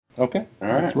Okay. All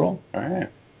right. Let's roll. All right.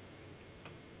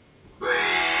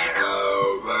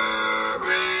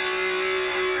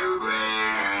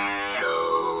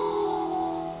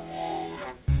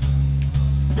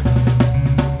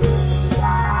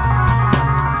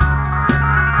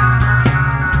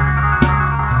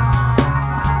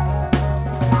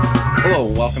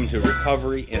 Hello, welcome to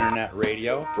Recovery Internet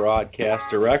Radio, broadcast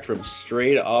direct from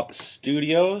Straight Up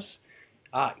Studios.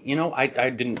 I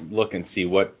didn't look and see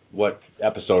what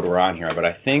episode we're on here, but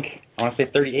I think, I want to say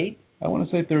 38? I want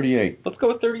to say 38. Let's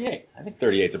go with 38. I think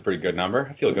 38 is a pretty good number.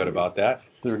 I feel good about that.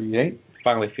 38.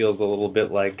 Finally feels a little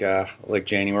bit like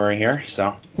January here,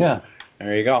 so yeah.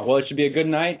 There you go. Well, it should be a good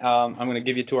night. I'm going to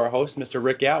give you to our host, Mr.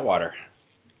 Rick Atwater.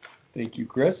 Thank you,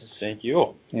 Chris. Thank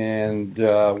you. And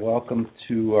welcome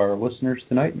to our listeners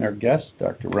tonight and our guest,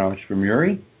 Doctor Ramesh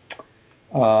Vermuri.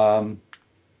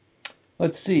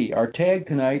 Let's see. Our tag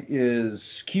tonight is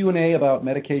Q&A about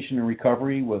medication and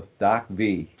recovery with Doc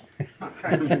V.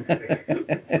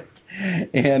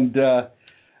 And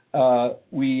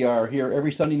we are here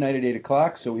every Sunday night at 8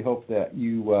 o'clock, so we hope that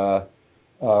you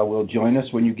will join us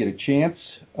when you get a chance.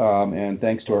 And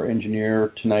thanks to our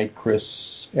engineer tonight, Chris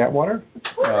Atwater.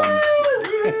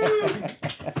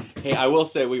 Hey, I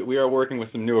will say we are working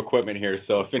with some new equipment here,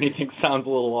 so if anything sounds a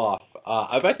little off,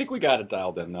 I think we got it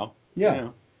dialed in, though.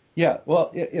 Yeah.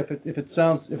 Well, if it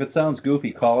sounds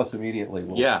goofy, call us immediately.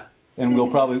 And we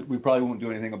probably won't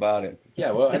do anything about it.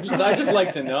 Yeah. Well, I just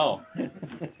like to know.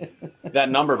 That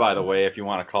number, by the way, if you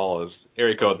want to call, is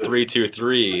area code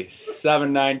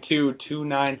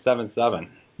 323-792-2977.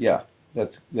 Yeah.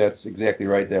 That's exactly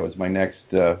right. That was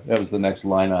the next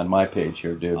line on my page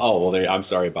here, dude. Oh, well, I'm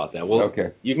sorry about that. Well,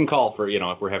 okay. You can call for,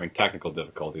 if we're having technical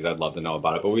difficulties, I'd love to know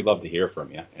about it, but we'd love to hear from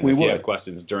you. And if you have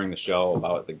questions during the show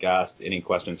about the guest, any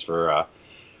questions for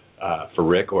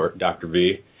Rick or Dr.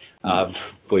 V,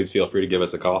 please feel free to give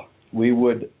us a call. We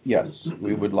would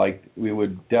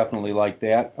definitely like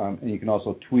that. And you can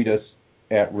also tweet us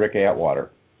at Rick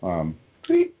Atwater.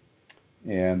 Tweet.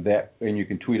 And you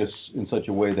can tweet us in such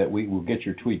a way that we will get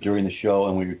your tweet during the show,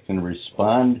 and we can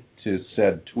respond to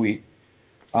said tweet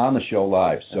on the show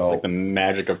live. So that's like the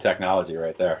magic of technology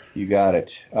right there. You got it.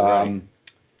 Right.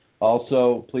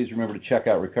 Also, please remember to check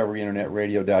out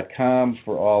recoveryinternetradio.com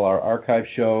for all our archive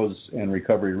shows and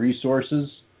recovery resources.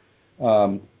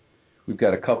 We've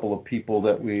got a couple of people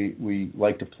that we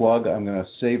like to plug. I'm going to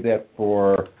save that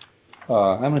for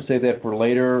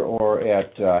later or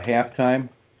at halftime,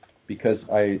 because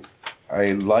I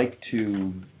like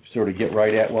to sort of get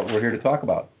right at what we're here to talk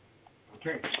about.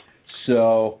 Okay.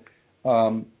 So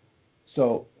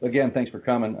again, thanks for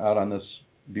coming out on this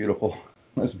beautiful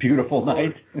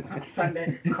night.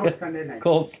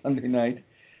 Cold Sunday night.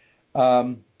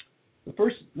 The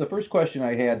first question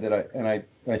I had I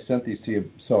sent these to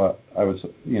you, so I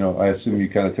assume you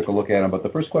kind of took a look at them. But the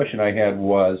first question I had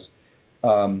was,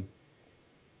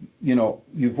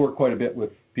 you've worked quite a bit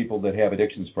with people that have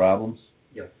addictions problems.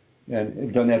 Yes. And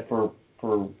have done that for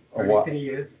a while. 33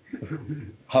 years.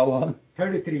 How long?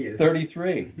 33 years.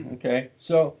 33. Okay.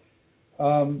 So,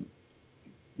 you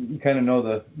kind of know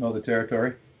the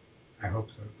territory. I hope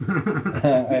so.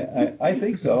 I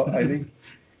think so. I think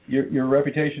your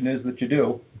reputation is that you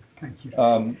do. Thank you.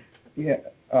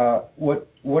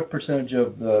 What percentage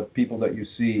of the people that you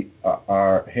see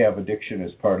have addiction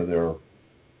as part of their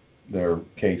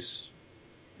case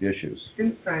issues?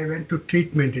 Since I went to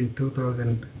treatment in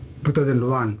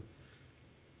 2001,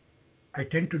 I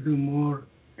tend to do more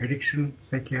addiction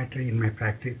psychiatry in my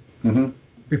practice. Mm-hmm.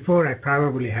 Before, I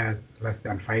probably had less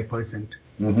than 5%.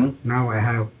 Mm-hmm.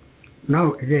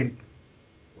 Now again,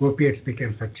 opiates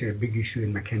became such a big issue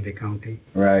in McHenry County.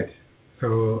 Right.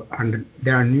 So, and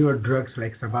there are newer drugs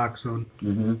like Suboxone,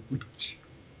 mm-hmm.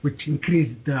 which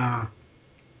increased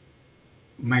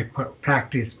my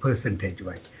practice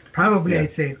percentage-wise. Probably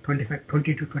I'd say 20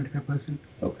 to 25%.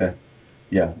 Okay.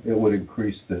 Yeah, it would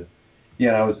increase the.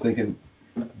 Yeah, I was thinking,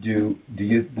 do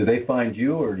they find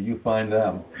you or do you find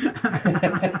them?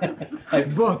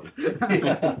 Both.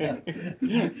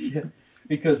 Yeah.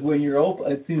 Because when you're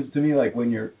open, it seems to me like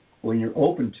when you're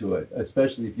open to it,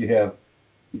 especially if you have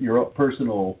your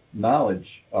personal knowledge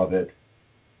of it,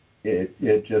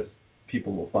 it just,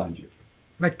 people will find you.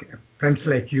 Like friends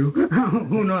like you,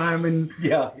 who know I'm in.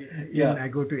 Yeah. I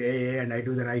go to AA and I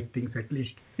do the right things at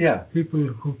least. Yeah. People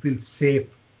who feel safe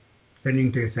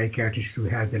sending to a psychiatrist who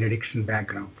has an addiction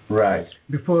background. Right.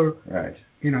 Before, right.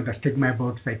 The stigma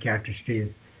about psychiatrists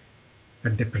is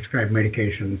that they prescribe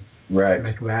medications. Right.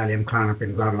 Like Valium,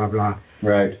 Klonopin, blah, blah, blah.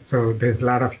 Right. So there's a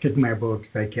lot of stigma about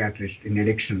psychiatrists in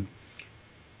addiction.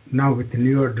 Now with the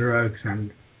newer drugs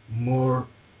and more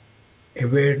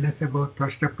awareness about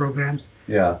 12-step programs.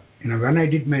 Yeah. When I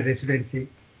did my residency,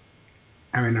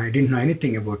 I didn't know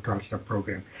anything about 12-step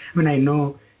program. I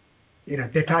know,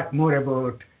 they talk more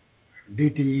about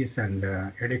DTs and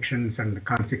addictions and the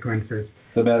consequences.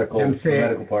 The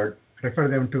medical part. Refer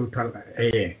them to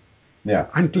AA. Yeah.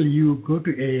 Until you go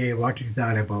to AA, what it's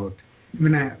all about.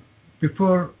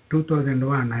 Before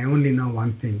 2001, I only know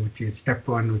one thing, which is step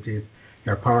 1, which is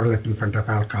you're powerless in front of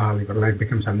alcohol, your life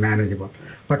becomes unmanageable.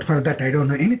 But for that, I don't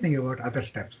know anything about other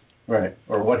steps. Right.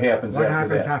 Or what happens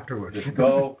afterwards. Just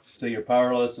go, say you're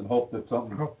powerless, and hope that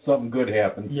something good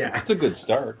happens. Yeah. It's a good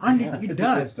start. And it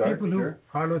does. People who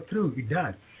follow through, it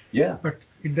does. Yeah. But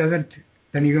it doesn't,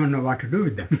 then you don't know what to do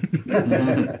with them.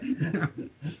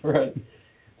 Right.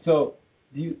 So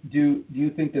do you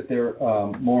think that they're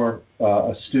more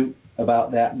astute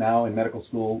about that now in medical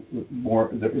school?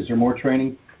 Is there more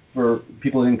training for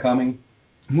people incoming?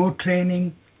 More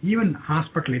training, even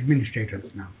hospital administrators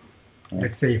now. Right.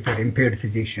 Let's say for impaired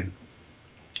physician,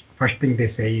 first thing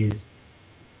they say is,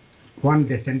 1,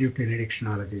 they send you to an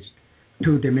addictionologist.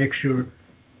 2, they make sure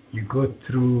you go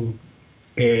through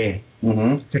AA.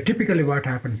 Mm-hmm. So typically what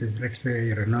happens is, let's say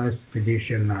you're a nurse,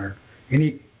 physician, or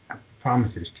any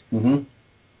pharmacist. Mm-hmm.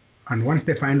 And once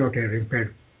they find out you're an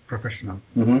impaired professional,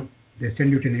 mm-hmm. they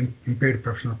send you to an impaired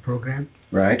professional program,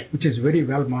 right, which is very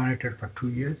well monitored for 2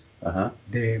 years. Uh-huh.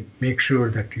 They make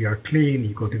sure that you are clean,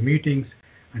 you go to meetings,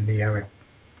 and they have a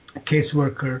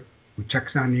caseworker who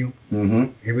checks on you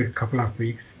every couple of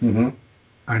weeks, and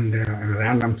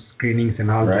random screenings and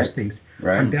all those things.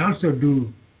 Right. And they also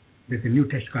do, there's a new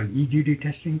test called EGD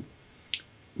testing,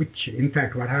 which in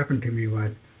fact what happened to me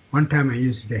was, one time I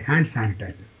used a hand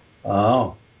sanitizer.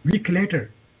 Oh. Week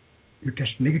later, you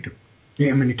test negative.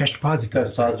 You test positive.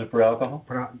 Test positive for alcohol?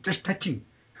 Just touching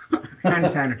hand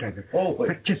sanitizer. Oh, wait.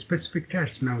 Such a specific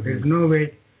test now. There's no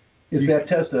way. Is that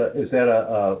test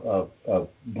a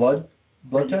blood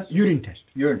test? Urine test.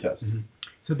 Urine test. Mm-hmm.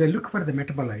 So they look for the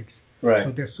metabolites. Right.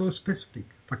 So they're so specific.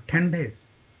 For 10 days,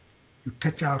 you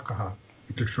touch alcohol,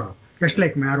 it will show up. Just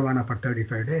like marijuana for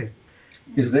 35 days.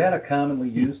 Is that a commonly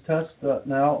used test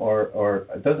now, or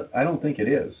doesn't? I don't think it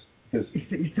is.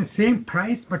 It's the same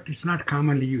price, but it's not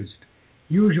commonly used.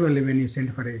 Usually, when you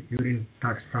send for a urine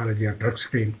toxicology or drug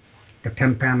screen, the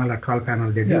 10 panel or 12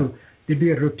 panel they do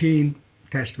a routine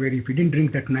test where if you didn't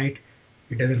drink that night,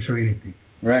 it doesn't show anything.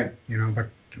 Right. But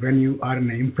when you are in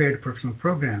an impaired professional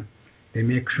program, they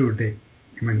make sure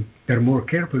they're more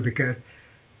careful, because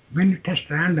when you test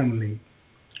randomly,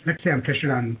 let's say I'm tested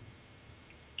on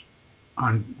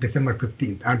December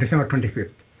 15th or December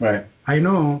 25th. Right. I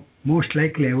know most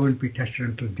likely I won't be tested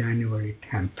until January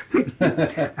 10th.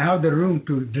 I have the room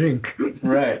to drink.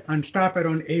 Right. And stop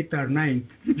around 8th or 9th.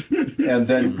 And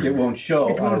then it won't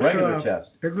show on a regular test.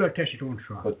 Regular test, it won't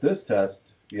show up. But this test,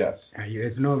 yes.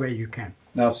 There's no way you can.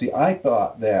 Now, see, I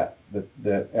thought that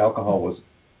alcohol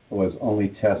was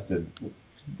only tested with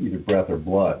either breath or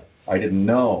blood. I didn't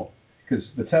know. Because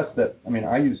the tests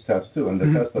I use tests too, and the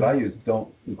tests that I use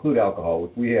don't include alcohol.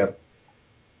 If we have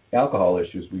alcohol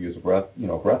issues, we use a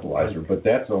breathalyzer, but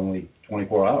that's only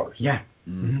 24 hours. Yeah.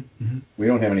 Mm-hmm. Mm-hmm. We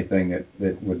don't have anything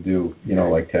that would do,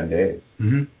 like 10 days.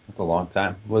 Mm-hmm. That's a long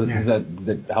time. Well, does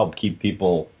that help keep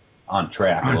people on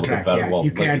track a little bit better? Yeah. Well,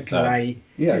 you can't lie.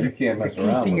 Yeah, you can't mess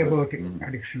around with it. The key thing about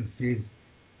addictions is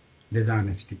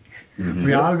dishonesty. Mm-hmm.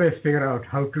 We always figure out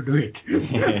how to do it.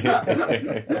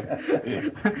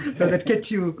 So that gets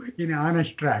you in an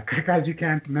honest track, because you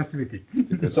can't mess with it.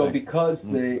 So because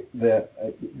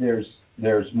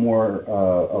there's more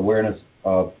awareness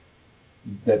of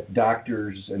that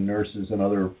doctors and nurses and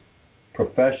other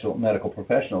medical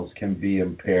professionals can be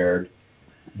impaired,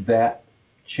 that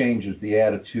changes the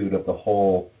attitude of the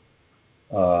whole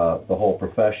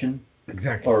profession.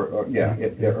 Exactly. Or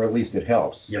at least it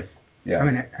helps. Yes. Yeah.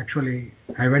 Actually,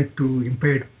 I went to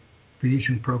impaired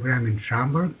physician program in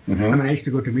Schaumburg. Mm-hmm. I used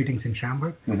to go to meetings in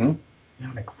Schaumburg.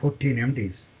 Mm-hmm. Like 14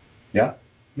 MDs. Yeah.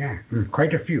 Yeah,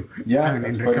 quite a few. Yeah,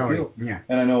 that's quite a few. Yeah.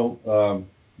 And I know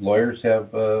lawyers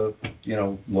have,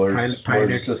 lawyers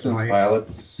assistants,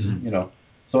 pilots,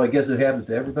 So I guess it happens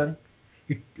to everybody?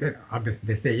 Obviously,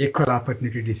 they say equal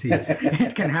opportunity disease.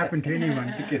 It can happen to anyone.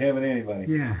 It can happen to anybody.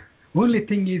 Yeah. Only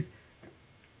thing is,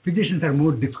 physicians are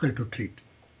more difficult to treat.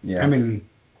 Yeah.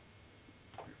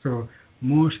 So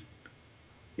most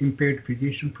impaired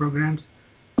physician programs,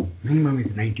 minimum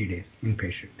is 90 days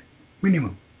inpatient.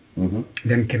 Minimum. Mm-hmm.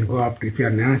 Then can go up to, if you're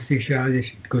an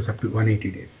anesthesiologist, it goes up to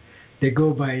 180 days. They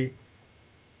go by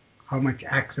how much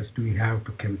access do we have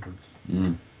to chemicals.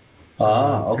 Mm.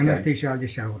 Okay.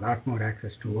 Anesthesiologists have a lot more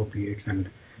access to opiates, and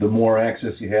the more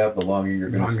access you have, the longer you're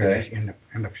going to stay. End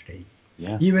up staying.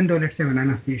 Yeah. Even though, let's say, an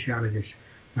anesthesiologist,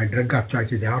 my drug of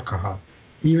choice is alcohol,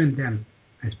 even then,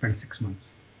 I spent 6 months.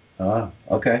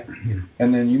 Okay.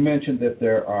 And then you mentioned that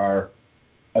there are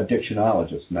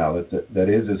addictionologists now. It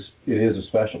is a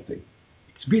specialty.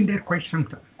 It's been there quite some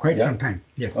time.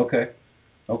 Yes. Okay.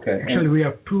 Actually, we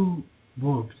have 2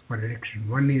 boards for addiction.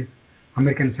 One is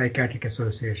American Psychiatric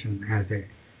Association has a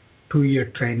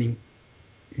 2-year training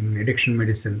in addiction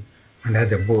medicine and has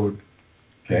a board.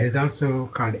 Okay. It is also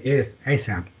called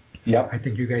ASAM. Yeah. I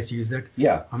think you guys use that.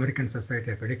 Yeah. American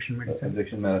Society of Addiction Medicine.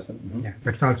 Addiction medicine. Mm-hmm. Yeah,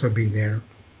 that's also been there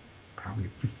probably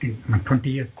 20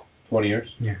 years. 20 years?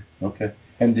 Yeah. Okay.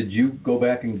 And did you go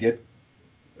back and get?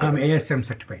 I'm ASM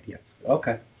certified. Yes.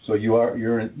 Okay. So you are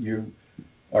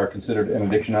considered an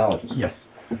addictionologist. Yes.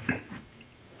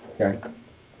 Okay.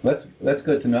 That's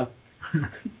good to know.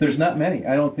 There's not many.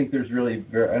 I don't think there's very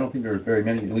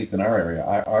many, at least in our area.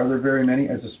 Are there very many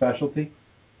as a specialty?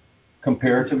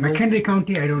 Comparatively? McHenry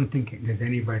County, I don't think there's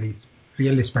anybody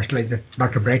really specialized.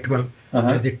 Dr. Brightwell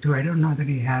does it too. I don't know that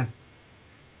he has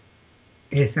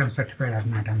ASM certified or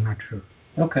not. I'm not sure.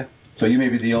 Okay. So you may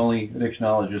be the only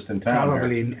addictionologist in town.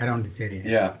 Probably around this area.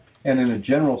 Yeah. And in a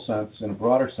general sense, in a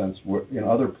broader sense, in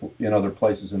other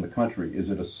places in the country, is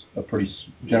it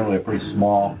generally a pretty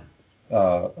small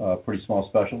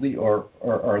specialty, or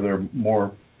are there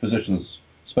more physicians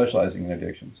specializing in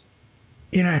addictions?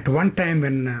 At one time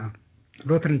when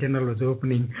Lutheran General was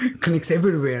opening clinics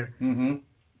everywhere,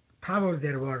 probably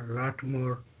there were a lot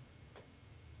more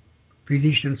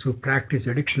physicians who practice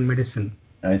addiction medicine.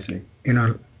 I see.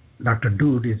 Dr.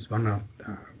 Dude is one of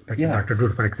Dr.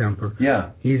 Dude, for example.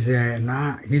 Yeah. He's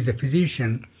a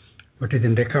physician, but is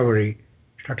in recovery.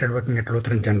 Started working at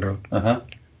Lutheran General.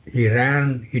 He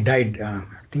died, I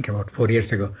think about 4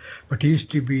 years ago. But he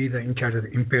used to be in charge of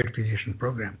the impaired physician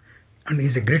program. And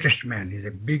he's the greatest man. He's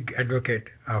a big advocate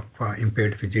of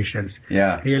impaired physicians.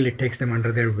 Yeah. Really takes them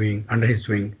under his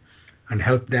wing, and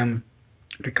help them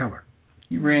recover.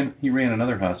 He ran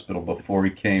another hospital before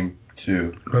he came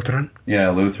to Lutheran? Yeah,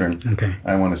 Lutheran. Okay.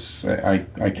 I want to say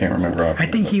I can't remember.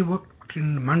 I think he worked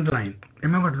in Mundelein.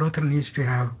 Remember Lutheran used to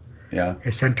have a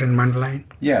center in Mundelein?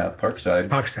 Yeah, Parkside.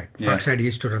 Yeah. Parkside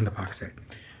used to run the Parkside.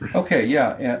 Okay,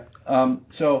 yeah.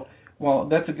 So, well,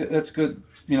 that's good. It's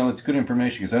good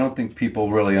information, because I don't think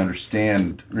people really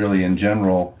understand, really in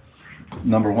general,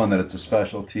 number one, that it's a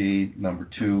specialty. Number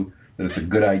two, that it's a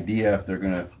good idea if they're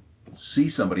going to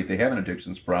see somebody, if they have an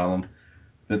addictions problem,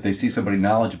 that they see somebody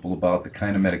knowledgeable about the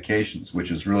kind of medications,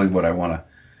 which is really where I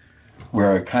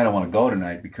kind of want to go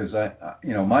tonight, because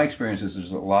my experience is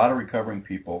there's a lot of recovering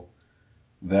people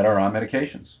that are on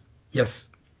medications. Yes.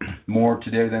 More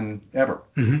today than ever.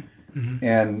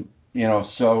 And,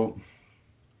 so,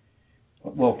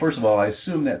 well, first of all, I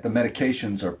assume that the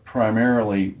medications are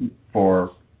primarily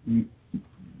for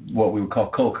what we would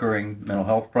call co-occurring mental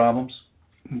health problems.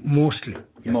 Mostly.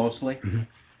 Yes. Mostly.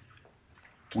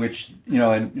 Which,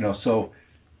 so...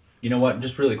 You know what,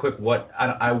 just really quick,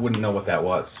 I wouldn't know what that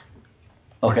was.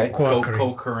 Okay.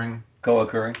 Co-occurring.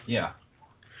 Co-occurring? Yeah.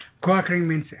 Co-occurring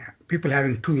means people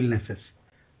having 2 illnesses.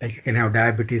 Like you can have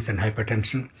diabetes and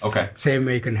hypertension. Okay. Same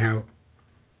way you can have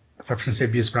substance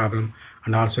abuse problem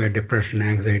and also a depression,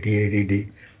 anxiety,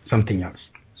 ADD, something else.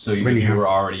 So you were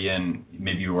already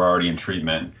in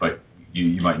treatment, but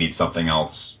you might need something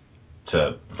else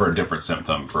for a different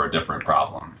symptom, for a different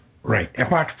problem. Right.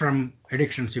 Apart from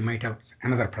addictions, you might have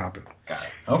another problem. Got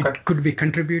it. Okay. It could be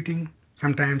contributing.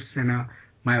 Sometimes,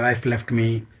 my wife left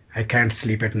me. I can't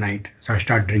sleep at night, so I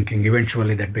start drinking.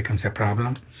 Eventually, that becomes a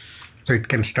problem. So it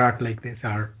can start like this,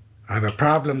 or I have a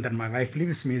problem that my wife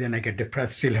leaves me, then I get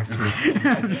depressed. She left me.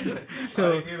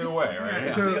 So either way,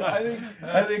 right? So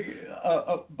I think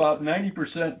about 90%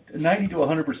 to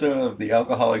 100% of the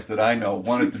alcoholics that I know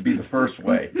want it to be the first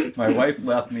way. My wife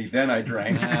left me, then I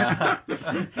drank.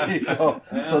 So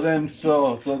then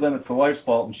it's the wife's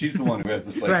fault, and she's the one who has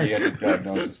the psychiatric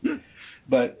diagnosis.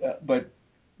 But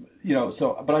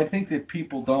I think that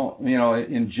people don't,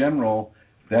 in general,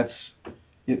 that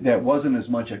wasn't as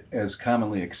much as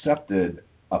commonly accepted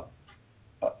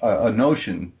a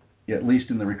notion, at least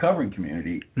in the recovering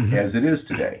community, as it is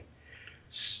today.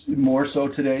 More so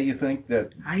today, you think that?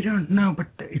 I don't know, but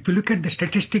if you look at the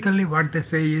statistically, what they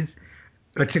say is,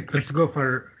 let's go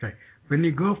for, when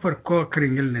you go for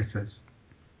co-occurring illnesses,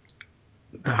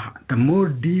 the more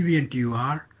deviant you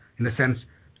are, in the sense,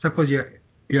 suppose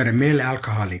you're a male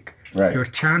alcoholic, right, your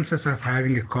chances of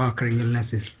having a co-occurring illness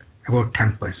is about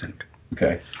 10%.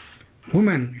 Okay.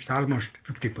 Women, it's almost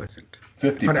 50%.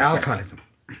 50%. For alcoholism,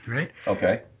 right?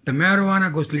 Okay. The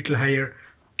marijuana goes a little higher.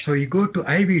 So you go to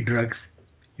IV drugs,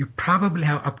 you probably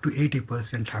have up to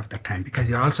 80% of the time, because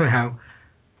you also have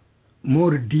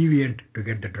more deviant to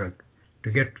get the drug.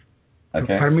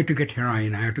 For me to get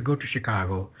heroin, I have to go to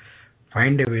Chicago,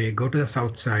 find a way, go to the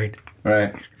south side,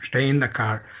 right, stay in the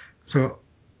car. So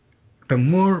the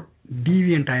more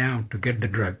deviant I am to get the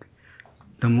drug,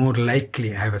 the more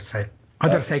likely I have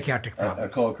other psychiatric problem.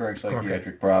 A co-occurring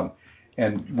psychiatric problem.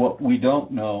 And what we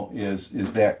don't know is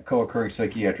that co-occurring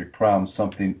psychiatric problem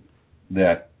something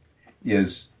that is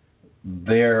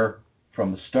there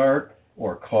from the start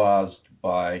or caused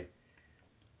by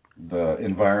the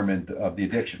environment of the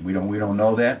addiction. We don't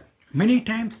know that. Many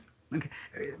times,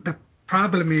 the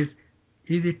problem is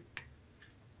it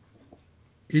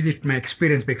my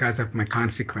experience because of my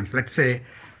consequence? Let's say,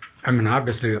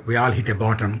 obviously we all hit a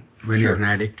bottom when you're an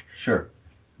addict. Sure.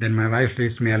 Then my wife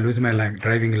leaves me, I lose my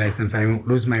driving license, I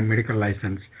lose my medical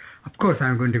license. Of course,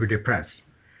 I'm going to be depressed.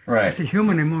 Right. It's a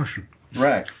human emotion.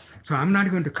 Right. So I'm not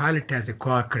going to call it as a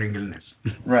co-occurring illness.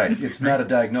 Right. It's not a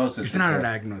diagnosis. It's not a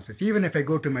diagnosis. Even if I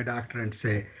go to my doctor and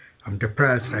say, I'm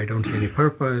depressed, I don't see any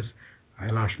purpose, I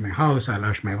lost my house, I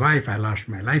lost my wife, I lost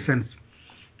my license,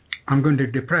 I'm going to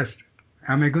be depressed.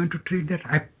 Am I going to treat that?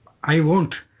 I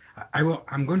won't.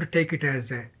 I'm going to take it as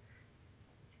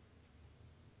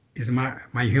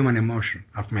my human emotion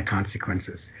of my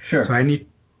consequences. Sure. So I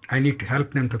need to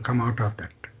help them to come out of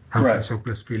that helpless,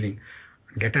 hopeless feeling,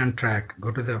 get on track,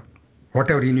 go to the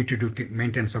whatever you need to do to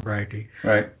maintain sobriety.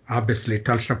 Right. Obviously,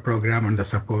 12-step program and the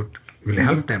support will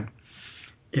help them.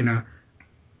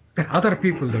 The other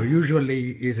people though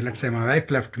usually is, let's say my wife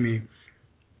left me.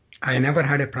 I never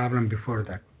had a problem before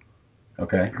that.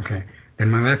 Okay. Then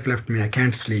my wife left me. I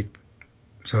can't sleep.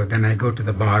 So then I go to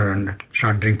the bar and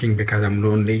start drinking because I'm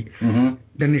lonely. Mm-hmm.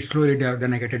 Then it slowly down.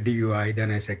 Then I get a DUI.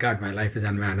 Then I say, God, my life is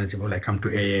unmanageable. I come to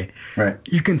AA. Right.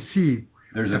 You can see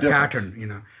there's the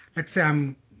pattern. Let's say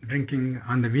I'm drinking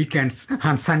on the weekends,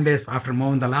 on Sundays after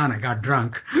mowing the lawn. I got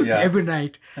drunk every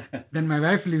night. Then my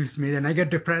wife leaves me. Then I get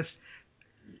depressed.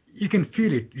 You can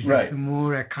feel it. It's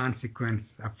more a consequence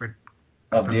of it.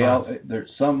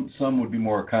 Some would be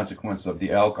more a consequence of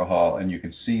the alcohol, and you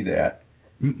can see that.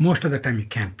 Most of the time you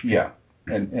can't. Yeah,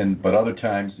 but other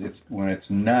times it's when it's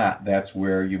not. That's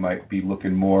where you might be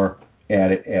looking more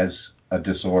at it as a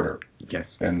disorder. Yes.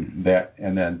 And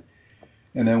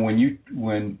then when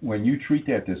you treat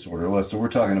that disorder, so we're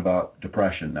talking about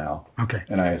depression now. Okay.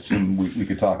 And I assume we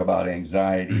could talk about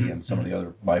anxiety and some of the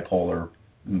other bipolar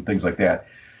and things like that.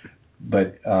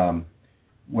 But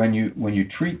when you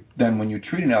treat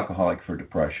an alcoholic for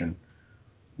depression,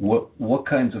 what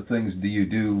kinds of things do you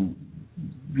do?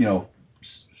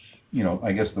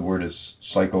 I guess the word is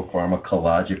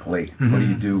psychopharmacologically.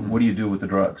 Mm-hmm. What do you do with the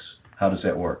drugs? How does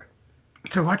that work?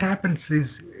 So what happens is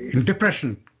in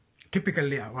depression,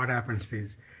 typically what happens is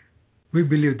we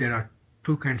believe there are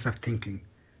two kinds of thinking: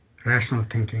 rational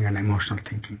thinking and emotional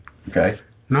thinking. Okay.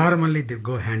 Normally they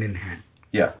go hand in hand.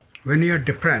 Yeah. When you're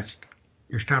depressed,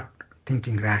 you stop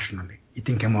thinking rationally. You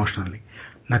think emotionally.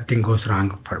 Nothing goes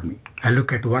wrong for me. I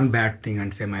look at one bad thing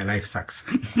and say my life sucks.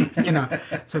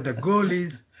 So the goal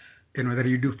is, whether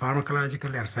you do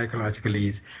pharmacologically or psychologically,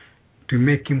 is to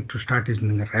make him to start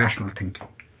using the rational thinking.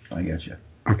 I get you.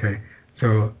 Okay.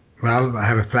 So, I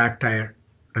have a flat tire.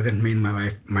 Doesn't mean my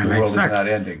life sucks. The world is not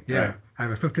ending. Yeah. Right. I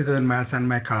have 50,000 miles on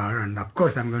my car, and of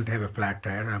course I'm going to have a flat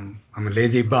tire. I'm a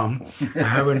lazy bum.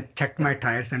 I haven't checked my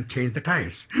tires and changed the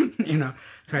tires.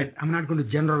 So I'm not going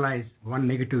to generalize one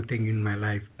negative thing in my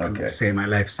life to say my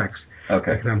life sucks.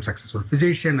 Okay. Because I'm a successful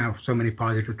physician, I have so many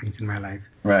positive things in my life.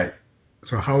 Right.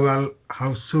 So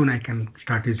how soon I can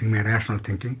start using my rational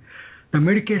thinking? The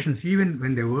medications, even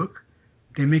when they work,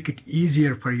 they make it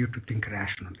easier for you to think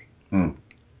rationally.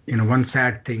 One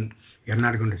sad thing, you're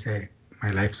not going to say,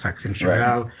 my life sucks, and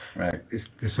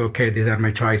it's okay, these are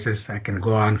my choices, I can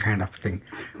go on, kind of thing.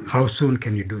 How soon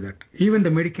can you do that? Even the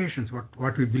medications,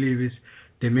 what we believe is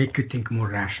they make you think more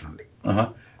rationally.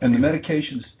 And the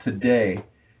medications today,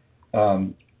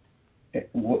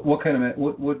 what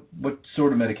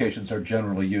sort of medications are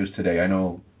generally used today? I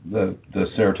know the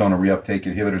serotonin reuptake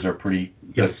inhibitors are pretty.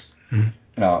 Yes. Mm-hmm.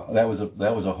 Now that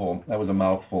was a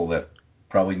mouthful that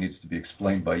probably needs to be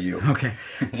explained by you. Okay.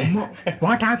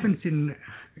 What happens in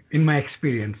my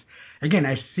experience? Again,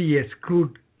 I see a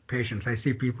screwed patients. I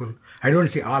see people. I don't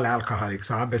see all alcoholics,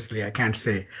 so obviously I can't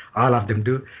say all of them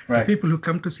do. Right. The people who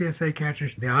come to see a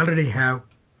psychiatrist, they already have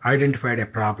identified a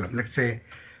problem. Let's say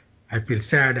I feel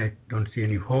sad, I don't see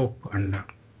any hope, and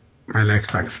my life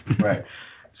sucks. Right.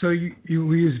 So we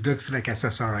use drugs like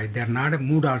SSRI. They're not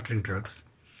mood-altering drugs,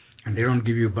 and they don't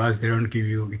give you buzz.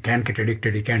 You can't get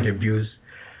addicted, you can't abuse.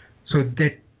 So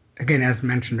that, again, as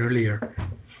mentioned earlier,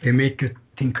 they make you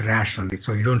think rationally,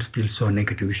 so you don't feel so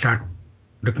negative. You start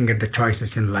looking at the choices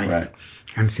in life, right.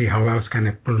 and see how else can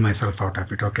I pull myself out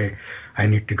of it. Okay, I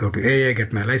need to go to AA,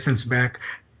 get my license back.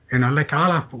 Like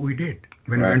all of we did.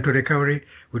 When we went to recovery,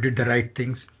 we did the right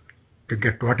things to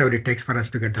get whatever it takes for us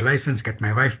to get the license, get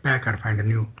my wife back, or find a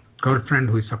new girlfriend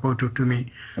who is supportive to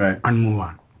me, and move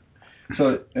on.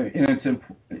 So, it's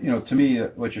to me,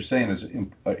 what you're saying is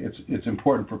it's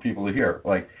important for people to hear.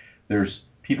 Like, there's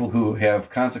people who have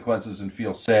consequences and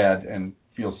feel sad and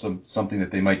feel something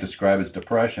that they might describe as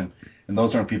depression, and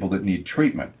those aren't people that need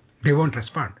treatment. They won't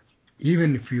respond,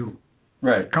 even if you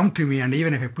come to me, and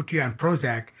even if I put you on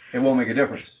Prozac, it won't make a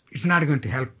difference. It's not going to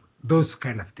help those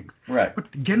kind of things. Right. But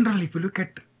generally, if you look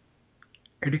at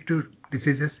addictive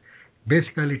diseases,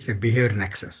 basically it's a behavior in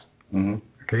excess. Mm-hmm.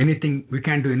 Okay, we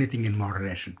can't do anything in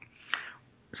moderation.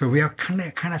 So we have kind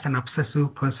of an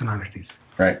obsessive personalities.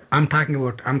 Right. I'm talking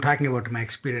about my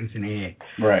experience in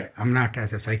AA. Right. I'm not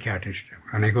as a psychiatrist.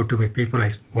 When I go to my people,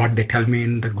 what they tell me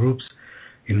in the groups,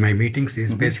 in my meetings,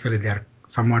 is basically they are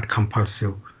somewhat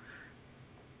compulsive,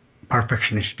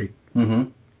 perfectionistic,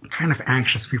 kind of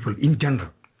anxious people in general.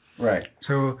 Right.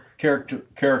 So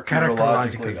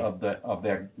characterologically of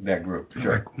that group.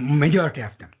 Sure. Like majority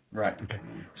of them. Right. Okay.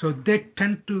 So they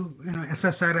tend to,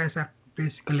 SSRIs are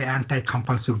basically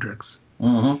anti-compulsive drugs.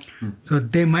 Mm-hmm. So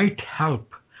they might help,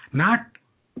 not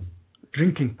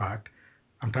drinking part.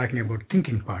 I'm talking about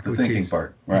thinking part. The thinking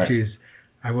part, right. Which is,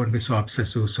 I won't be so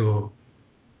obsessive, so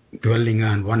dwelling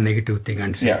on one negative thing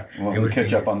and we'll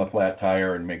catch up on the flat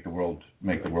tire and make the world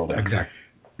end. Exactly.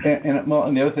 And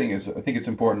the other thing is, I think it's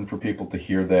important for people to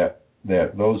hear that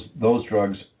those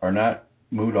drugs are not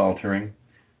mood altering.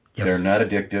 Yes. They're not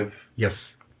addictive. Yes.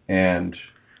 And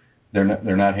they're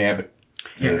not habit.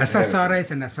 Yeah,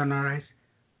 SSRIs and SNRIs,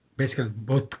 basically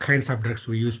both kinds of drugs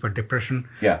we use for depression.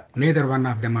 Yeah. Neither one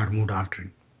of them are mood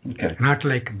altering. Okay. Not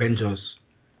like benzos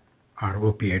or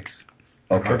opiates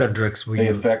or other drugs we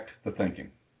use. They affect the thinking.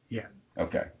 Yeah.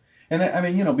 Okay. And I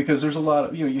mean, because there's a lot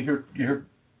of, you hear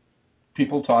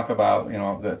people talk about,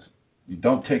 that you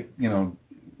don't take,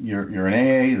 you're an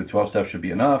AA, the 12 steps should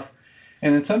be enough.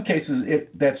 And in some cases,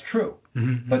 that's true,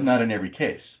 but not in every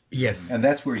case. Yes. And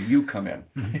that's where you come in.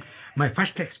 Mm-hmm. My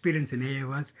first experience in AA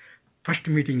was, first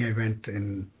meeting I went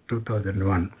in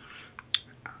 2001.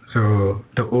 So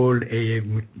the old AA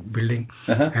building,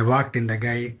 I walked in, the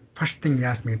guy, first thing he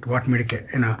asked me, what medication,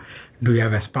 do you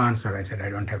have a sponsor? I said, I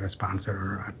don't have a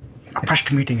sponsor.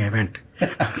 First meeting I went.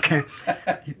 Okay.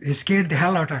 He scared the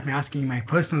hell out of me, asking my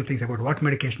personal things about what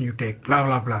medication you take, blah,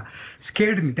 blah, blah.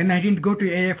 Scared me. Then I didn't go to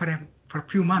AA for a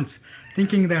few months,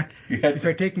 thinking that if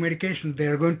I take medication, they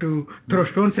are going to throw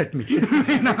stones at me.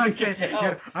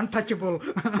 You're untouchable.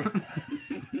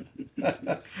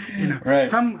 Right.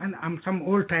 Some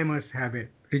old timers have a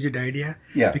rigid idea.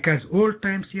 Yeah. Because old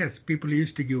times, yes, people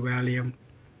used to give Valium.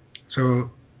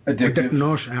 So addictive.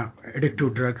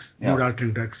 Addictive drugs, mood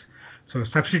altering drugs. So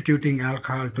substituting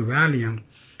alcohol to Valium,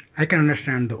 I can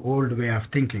understand the old way of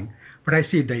thinking. But I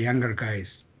see the younger guys,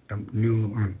 the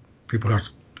new people who are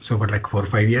sober like 4 or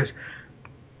 5 years.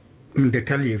 They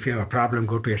tell you if you have a problem,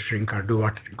 go to a shrink or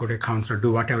go to a counselor,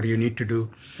 do whatever you need to do.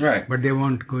 Right. But they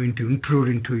won't going to intrude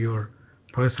into your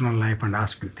personal life and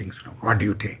ask you things. What do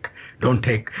you take? Don't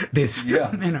take this.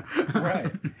 Yeah.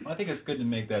 Right. Well, I think it's good to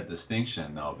make that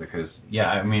distinction, though, because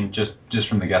I mean, just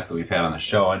from the guests that we've had on the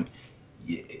show, and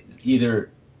either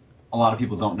a lot of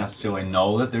people don't necessarily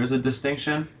know that there's a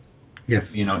distinction. Yes.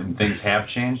 And things have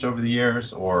changed over the years,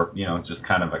 or it's just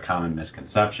kind of a common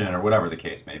misconception, or whatever the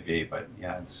case may be. But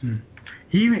it's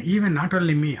even not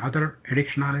only me, other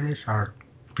addictionologists or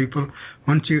people.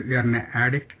 Once you are an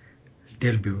addict,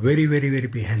 they'll be very, very,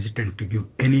 very hesitant to give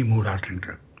any mood altering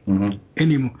drug.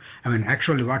 Mm-hmm.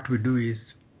 Actually, what we do is,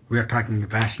 we are talking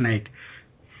last night.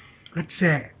 Let's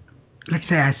say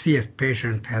I see a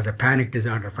patient has a panic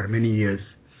disorder for many years,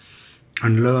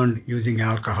 and learned using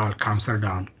alcohol calms her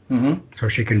down. Mm-hmm. So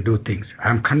she can do things.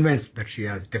 I'm convinced that she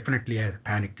definitely has a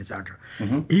panic disorder.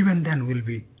 Mm-hmm. Even then, we'll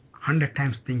be 100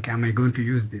 times think, am I going to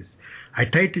use this? I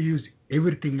try to use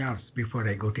everything else before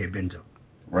I go to a benzo.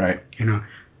 Right.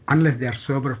 Unless they are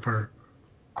sober for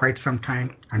quite some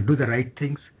time and do the right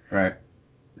things. Right.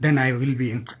 Then I will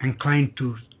be inclined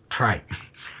to try.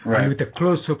 Right. And with a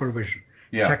close supervision.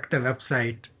 Yeah. Check the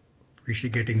website. Is she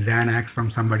getting Xanax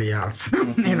from somebody else?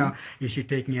 Mm-hmm. Is she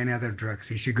taking any other drugs?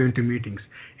 Is she going to meetings?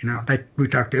 Like we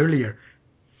talked earlier,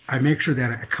 I make sure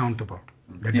they're accountable,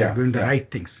 that they're doing the right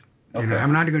things. Okay.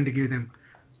 I'm not going to give them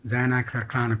Xanax or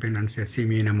Klonopin and say, see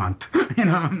me in a month.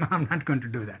 I'm not going to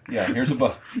do that. Yeah,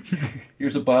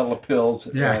 here's a bottle of pills.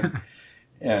 Yeah.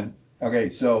 And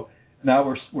okay, so now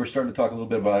we're starting to talk a little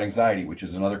bit about anxiety, which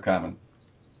is another common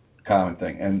common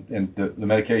thing. And the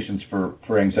medications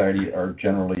for anxiety are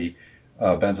generally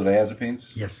benzodiazepines?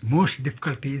 Yes. Most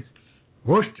difficulties,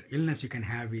 worst illness you can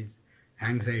have is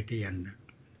anxiety and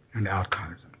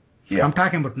alcoholism. Yeah. I'm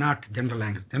talking about not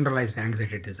generalized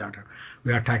anxiety disorder.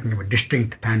 We are talking about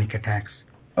distinct panic attacks.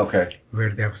 Okay.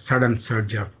 Where they have sudden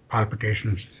surge of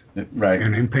palpitations. Right.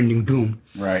 And impending doom.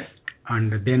 Right.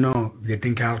 And they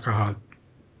drink alcohol.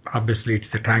 Obviously,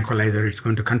 it's a tranquilizer. It's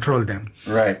going to control them.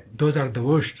 Right. Those are the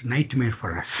worst nightmare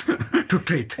for us to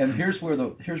treat. And here's where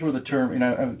the term.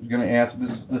 I'm going to ask.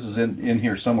 This is in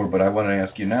here somewhere, but I want to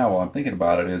ask you now while I'm thinking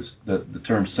about it. Is the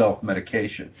term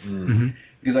self-medication? Mm-hmm.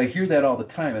 Because I hear that all the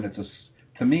time, and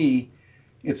to me,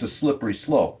 it's a slippery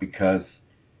slope because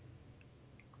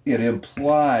it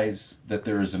implies that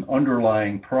there is an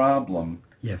underlying problem.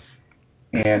 Yes.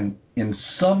 And in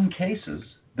some cases,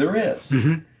 there is.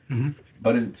 Mm-hmm. Mm-hmm.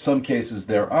 But in some cases,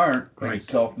 there aren't. Right. And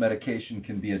self-medication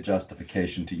can be a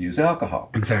justification to use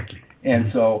alcohol. Exactly.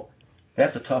 And so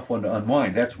that's a tough one to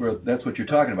unwind. That's what you're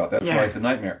talking about. That's why it's a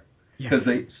nightmare. Because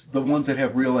the ones that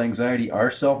have real anxiety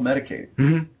are self-medicated.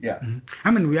 Mm-hmm. Yeah. Mm-hmm.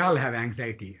 I mean, we all have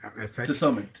anxiety. To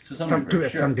some degree.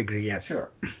 To some degree, yes.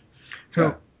 Sure.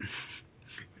 So,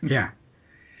 yeah.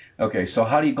 Okay, so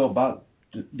how do you go about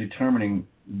determining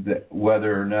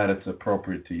whether or not it's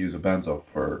appropriate to use a benzo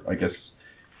for, I guess,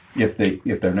 if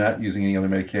they're not using any other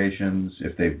medications,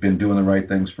 if they've been doing the right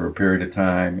things for a period of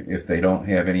time, if they don't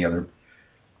have any other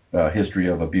history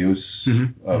of abuse?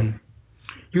 Mm-hmm.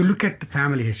 You look at the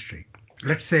family history.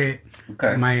 Let's say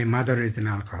my mother is an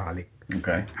alcoholic.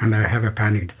 Okay. And I have a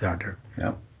panic disorder.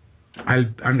 Yeah.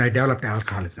 And I developed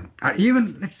alcoholism.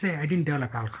 Even let's say I didn't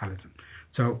develop alcoholism.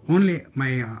 So only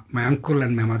my uncle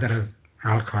and my mother have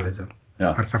alcoholism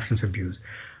or substance abuse,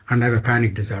 and I have a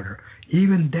panic disorder.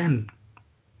 Even then,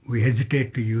 we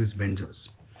hesitate to use benzos.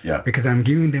 Yeah. Because I'm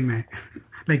giving them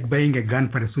like buying a gun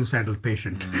for a suicidal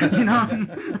patient. You know.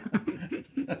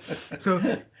 So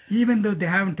even though they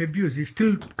haven't abused, you're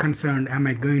still concerned. Am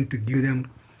I going to give them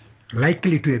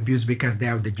likely to abuse because they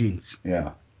have the genes?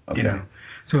 Yeah. Okay. You know.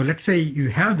 So let's say you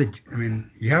have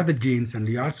the genes and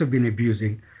you also been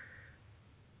abusing.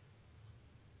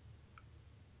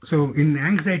 So in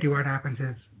anxiety, what happens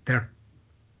is there are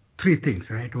three things,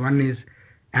 right? One is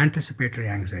anticipatory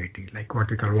anxiety, like what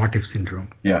we call what-if syndrome.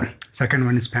 Yeah. Second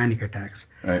one is panic attacks.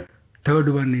 Right. Third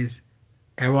one is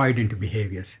avoidant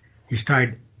behaviors. You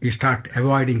start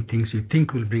avoiding things you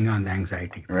think will bring on the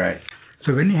anxiety. Right.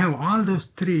 So when you have all those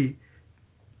three...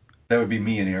 That would be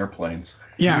me in airplanes.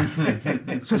 Yeah.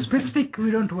 So specific,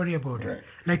 we don't worry about it.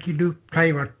 Like you do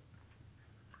try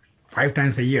 5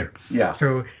 times a year. Yeah.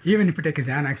 So even if you take a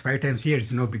Xanax 5 times a year,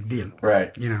 it's no big deal.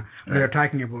 Right. You know, we're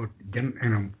talking about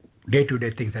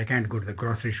day-to-day things. I can't go to the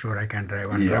grocery store. I can't drive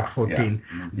on Route 14.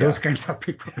 Yeah. Those kinds of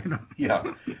people, you know. Yeah.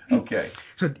 Okay.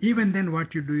 So even then,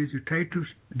 what you do is you try to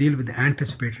deal with the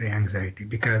anticipatory anxiety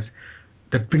because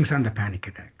that brings on the panic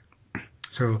attack.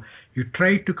 So you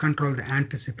try to control the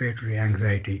anticipatory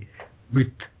anxiety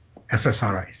with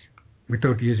SSRIs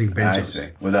without using benzos. I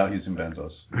see. Without using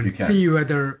benzos. And you can. see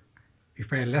whether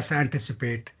if I less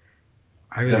anticipate,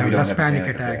 I will have less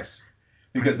panic attacks.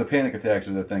 Because the panic attacks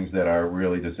are the things that are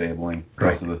really disabling.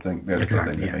 Right. That's the thing that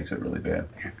makes it really bad.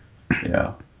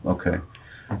 Yeah. Okay.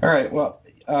 All right. Well,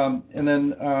 and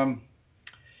then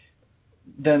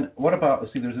what about?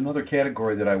 See, there's another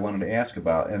category that I wanted to ask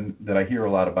about, and that I hear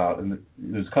a lot about, and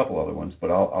there's a couple other ones,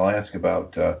 but I'll ask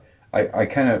about. I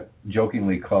kind of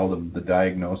jokingly call them the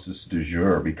diagnosis du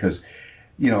jour because,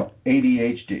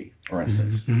 ADHD, for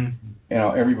instance. Mm-hmm.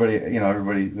 Everybody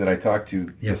that I talk to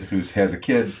who has a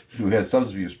kid who has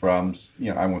substance abuse problems,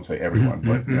 I won't say everyone,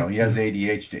 but he has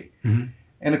ADHD,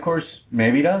 and of course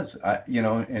maybe he does,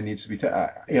 and needs to be.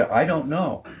 I don't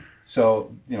know,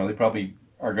 so they probably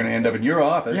are going to end up in your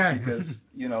office because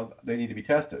they need to be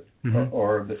tested,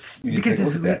 or we need to take a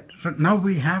look at that. So now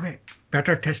we have a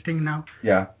better testing now.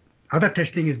 Yeah. Other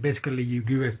testing is basically you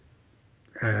give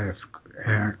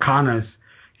corners.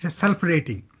 It's a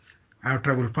self-rating. I have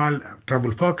trouble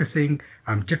focusing.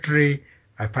 I'm jittery.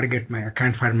 I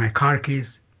can't find my car keys.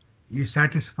 You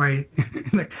satisfy? I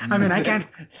can't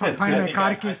find my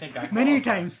car keys many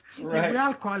times. Right. We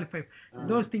all qualify.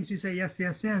 Those things you say yes.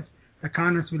 The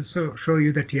corners will show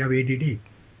you that you have ADD.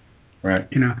 Right.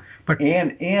 But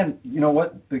and you know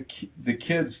what? The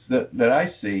kids that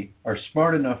I see are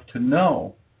smart enough to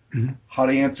know how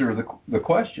to answer the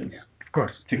questions. Yeah, of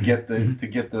course. To get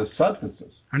the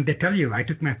substances. And they tell you, I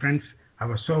took my friends. I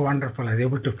was so wonderful. I was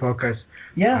able to focus.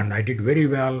 Yeah. And I did very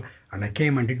well. And I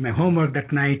came and did my homework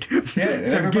that night. Yeah,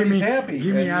 everybody's happy.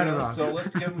 Give me Adderall. So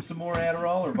let's give them some more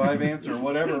Adderall or Vyvanse or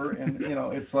whatever. And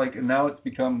it's like now it's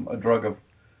become a drug of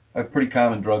a pretty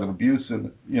common drug of abuse,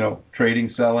 and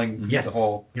trading, selling, yes. the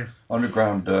whole yes.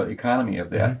 underground economy of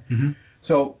that. Mm-hmm.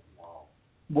 So,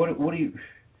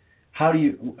 how do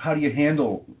you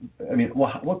handle? I mean,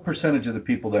 what percentage of the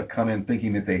people that come in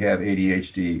thinking that they have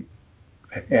ADHD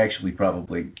actually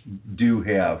probably do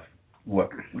have what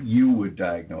you would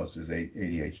diagnose as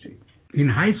ADHD? In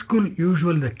high school,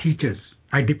 usually the teachers.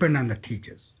 I depend on the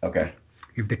teachers. Okay.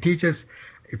 If the teachers,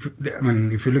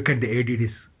 if you look at the ADD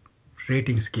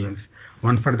rating scales,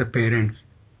 one for the parents,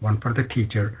 one for the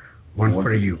teacher, one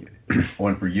for you.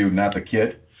 One for you, not the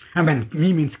kid? I mean,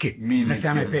 me means kid. Me means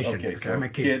I'm a kid. patient. Okay, so I'm a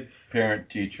kid, parent,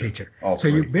 teacher. All So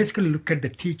three. you basically look at the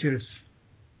teacher's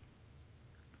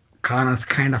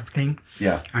kind of thing.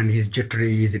 Yeah. And he's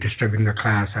jittery, he's disturbing the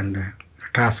class, and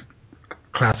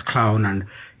class clown, and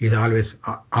he's always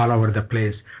all over the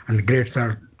place, and the grades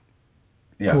are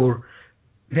poor.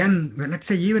 Then, let's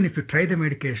say, even if you try the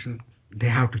medication, they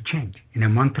have to change. In a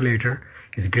month later,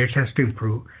 his grades has to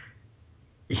improve.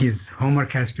 His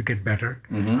homework has to get better.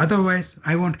 Mm-hmm. Otherwise,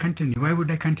 I won't continue. Why would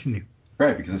I continue?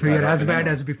 Right, because it's so you're as bad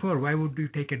anymore. as before. Why would you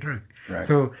take a drug? Right.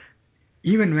 So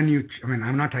even when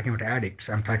I'm not talking about addicts.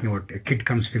 I'm talking about a kid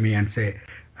comes to me and say,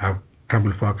 I have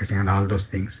trouble focusing and all those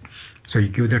things. So you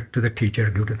give that to the teacher,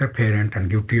 give to the parent, and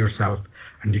give to yourself,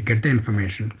 and you get the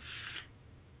information.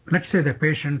 Let's say the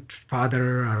patient's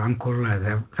father or uncle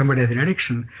somebody has an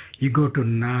addiction, you go to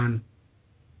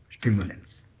non-stimulants.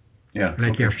 Yeah.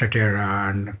 Like you have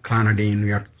Strattera and Clonidine,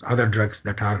 you have other drugs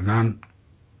that are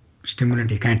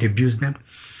non-stimulant, you can't abuse them.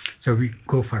 So we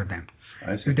go for them.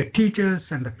 I see. So the teachers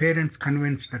and the parents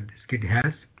convinced that this kid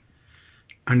has,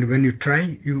 and when you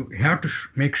try, you have to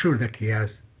make sure that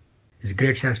his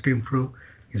grades has to improve,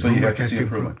 his homework has to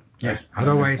improve. Yes.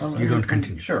 Otherwise, you don't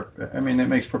continue. Sure. I mean, that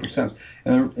makes perfect sense.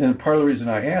 And part of the reason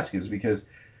I ask is because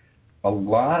a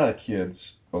lot of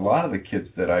the kids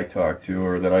that I talk to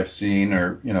or that I've seen,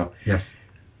 or yes,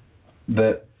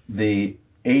 that the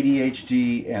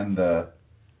ADHD and the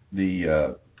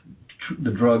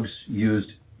drugs used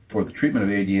for the treatment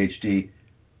of ADHD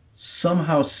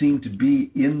somehow seem to be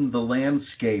in the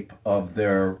landscape of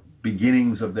their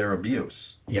beginnings of their abuse.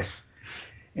 Yes.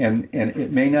 And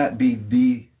it may not be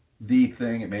the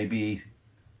thing. It may be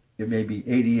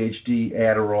ADHD,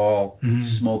 Adderall,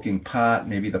 smoking pot.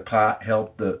 Maybe the pot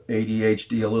helped the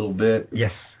ADHD a little bit.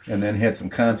 Yes. And then had some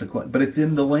consequence. But it's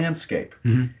in the landscape.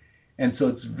 Mm-hmm. And so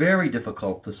it's very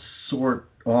difficult to sort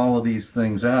all of these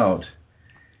things out.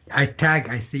 I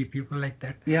see people like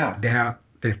that. Yeah.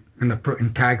 They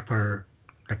in tag for,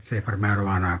 let's say, for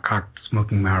marijuana, caught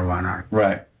smoking marijuana.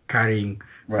 Right. Carrying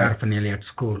paraphernalia at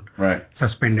school. Right.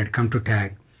 Suspended, come to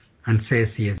tag, and says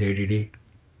he has ADD.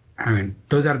 I mean,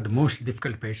 those are the most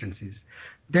difficult patients.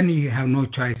 Then you have no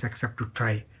choice except to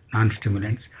try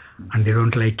non-stimulants, and they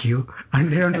don't like you,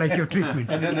 and they don't like your treatment.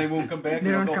 And then they won't come back.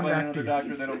 They don't go come find back to another you.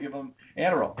 doctor. They don't give them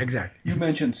Adderall. Exactly. You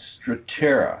mentioned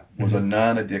Strattera was a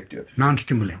non-addictive.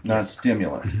 Non-stimulant.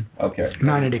 Non-stimulant. Mm-hmm. Okay.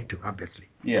 Non-addictive, obviously.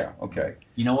 Yeah. Okay.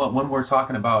 You know what? When we're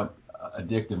talking about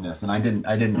addictiveness, and I didn't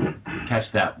catch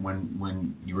that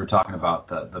when you were talking about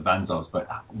the benzos, but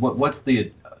what's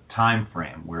the time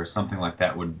frame where something like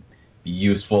that would be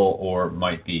useful or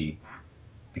might be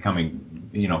becoming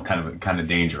kind of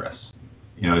dangerous?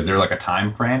 Is there like a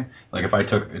time frame? Like if I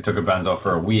took a benzo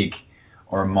for a week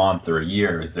or a month or a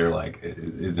year, is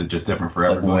it just different for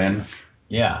everyone? Like when?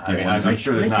 Yeah, I mean, I'm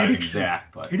sure there's not an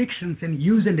exact, but addictions and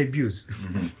use and abuse,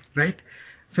 right?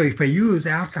 So if I use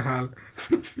alcohol,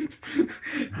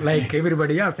 like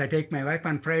everybody else, I take my wife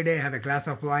on Friday, have a glass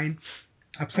of wine,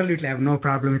 absolutely have no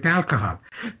problem with alcohol.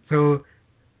 So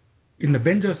in the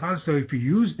benzos also, if you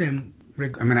use them, I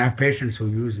have patients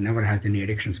who never had any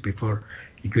addictions before.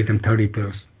 You give them 30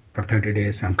 pills for 30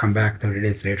 days and come back 30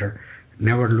 days later,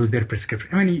 never lose their prescription.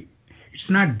 I mean, it's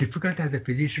not difficult as a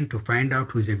physician to find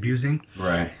out who's abusing,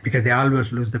 right? Because they always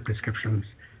lose the prescriptions.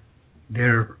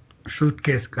 Their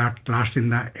suitcase got lost in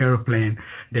the airplane,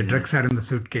 their drugs are in the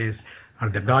suitcase, or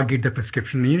the dog ate the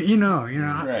prescription.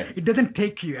 Right. It doesn't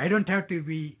take you. I don't have to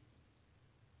be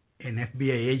an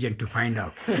FBI agent to find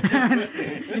out.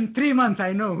 In 3 months,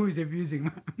 I know who is abusing.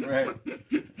 Right.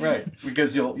 Because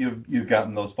you've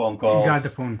gotten those phone calls. You got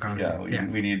the phone calls. Yeah.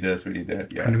 We need this. We need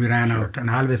that. Yeah. And we ran out, and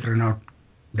always run out.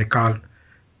 They call.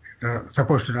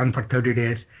 Supposed to run for 30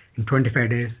 days. In 25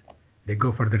 days, they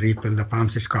go for the refill. The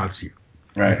pharmacist calls you.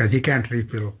 Right. Because he can't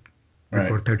refill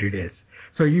before 30 days.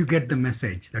 So you get the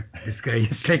message that this guy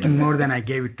is taking more than I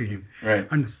gave it to him. Right.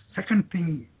 And the second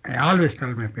thing I always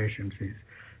tell my patients is,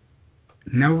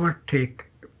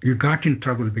 you got in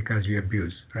trouble because you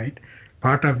abuse, right?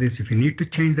 Part of this, if you need to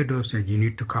change the dosage, you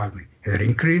need to call me. Either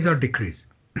increase or decrease.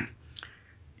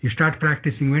 you start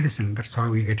practicing medicine, that's how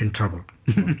we get in trouble.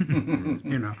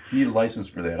 You know. You need a license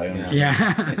for that, I understand.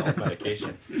 Yeah.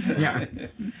 Self-medication. Yeah.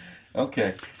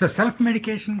 Okay. So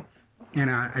self-medication, you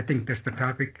know, I think that's the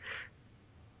topic.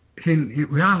 See,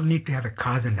 we all need to have a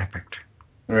cause and effect.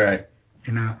 Right.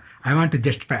 You know, I want to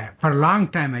justify. For a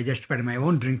long time, I justified my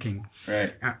own drinking.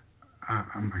 Right. I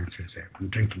should say, I'm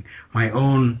drinking. My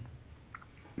own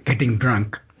getting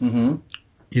drunk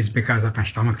is because of my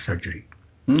stomach surgery.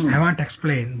 I want to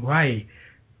explain why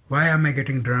am I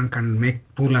getting drunk and make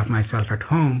fool of myself at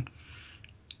home.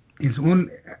 Is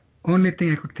only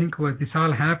thing I could think was this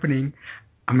all happening.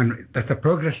 I mean, that's the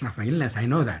progression of my illness. I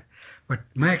know that. But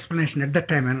my explanation at that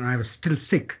time when I was still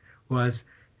sick was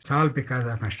it's all because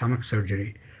of my stomach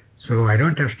surgery. So I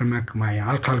don't have stomach. My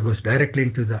alcohol goes directly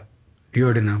into the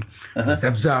duodenum. It's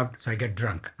absorbed, so I get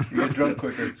drunk. You get drunk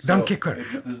quicker. Drunk quicker.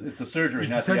 It's the surgery,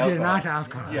 not the surgery, the alcohol. not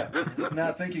alcohol. Yeah.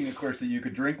 Not thinking, of course, that you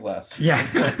could drink less. Yeah.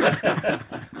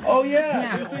 Oh,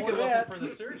 yeah. Didn't think of Well, that. for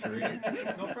the surgery,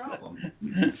 no problem.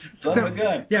 Son of a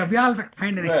gun. Yeah, we all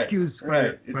find an excuse for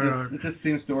It just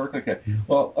seems to work like that.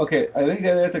 Well, okay. I think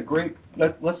that's a great.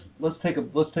 Let's take a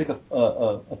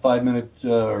 5-minute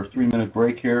or 3-minute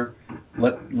break here.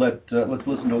 Let's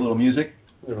listen to a little music.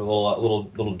 We have a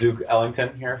little Duke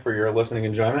Ellington here for your listening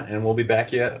enjoyment, and we'll be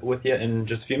back with you in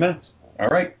just a few minutes. All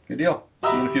right. Good deal. See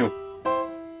you in a few.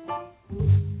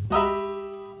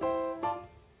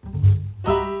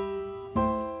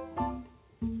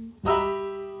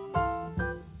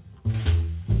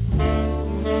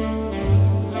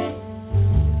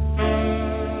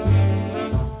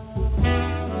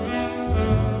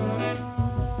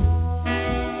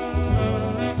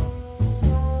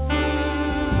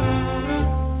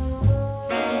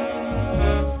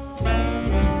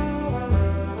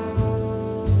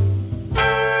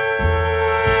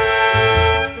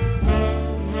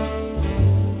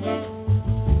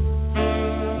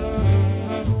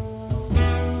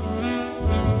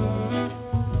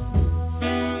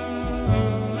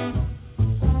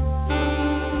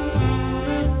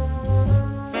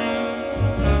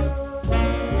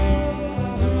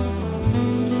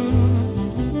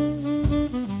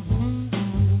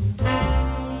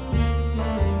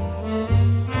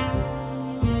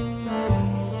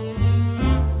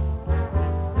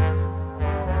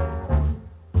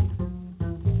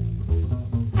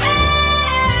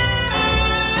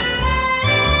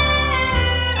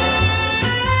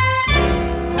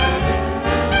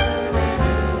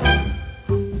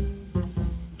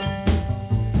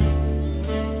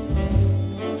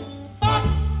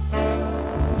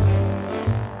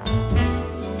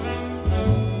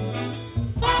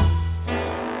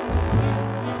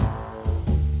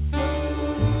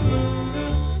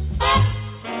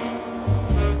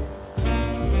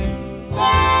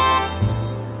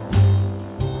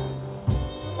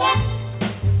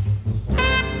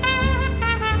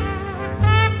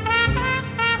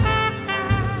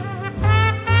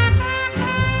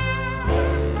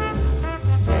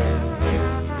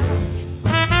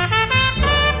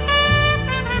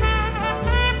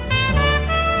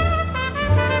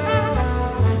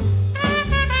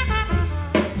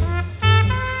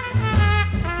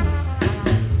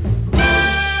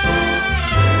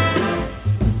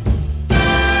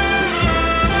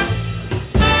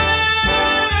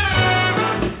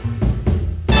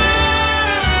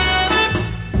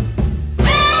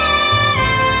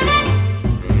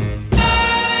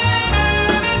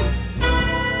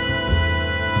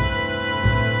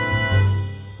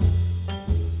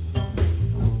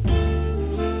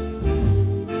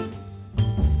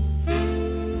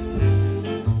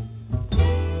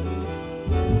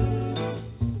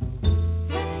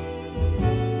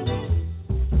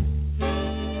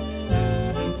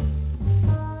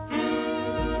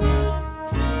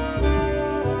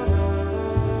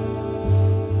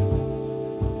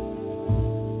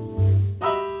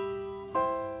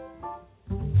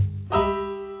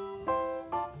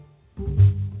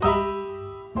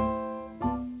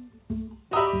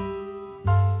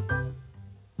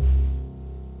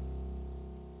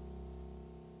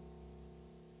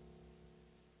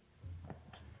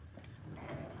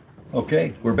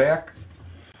 Okay, we're back.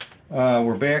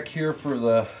 We're back here for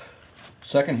the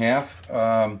second half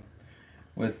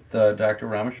with Dr.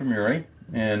 Ramesh Vermuri,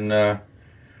 and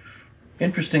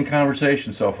interesting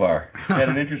conversation so far. Had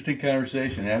an interesting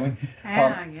conversation, haven't we?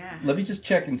 Yeah. Let me just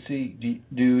check and see.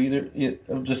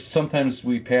 Just sometimes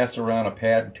we pass around a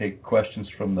pad and take questions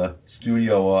from the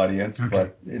studio audience, okay.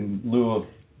 But in lieu of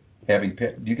having, do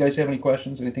you guys have any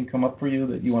questions? Anything come up for you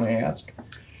that you want to ask?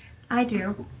 I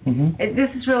do. Mm-hmm. This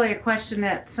is really a question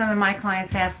that some of my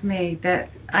clients ask me that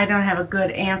I don't have a good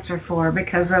answer for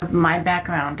because of my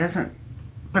background doesn't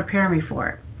prepare me for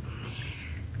it.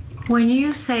 When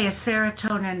you say a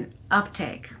serotonin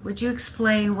uptake, would you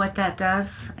explain what that does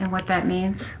and what that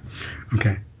means?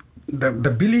 Okay.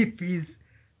 The belief is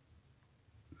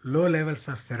low levels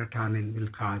of serotonin will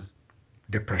cause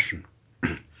depression.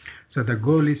 So the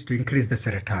goal is to increase the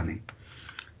serotonin.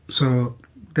 So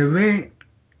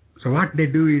what they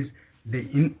do is they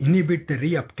inhibit the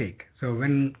reuptake. So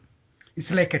when it's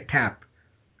like a tap,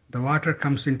 the water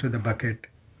comes into the bucket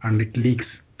and it leaks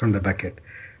from the bucket.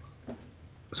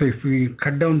 So if we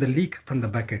cut down the leak from the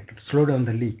bucket, slow down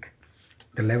the leak,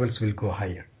 the levels will go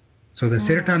higher. So the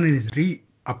serotonin is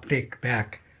reuptake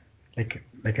back, like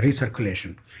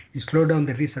recirculation. You slow down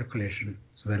the recirculation,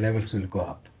 so the levels will go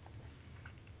up.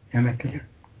 Am I clear?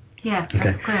 Yeah, Okay.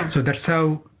 that's clear. So that's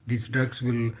how these drugs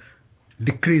will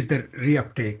decrease the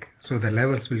reuptake, so the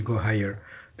levels will go higher.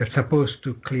 They're supposed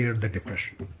to clear the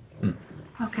depression.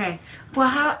 Okay.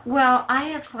 Well,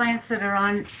 I have clients that are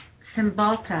on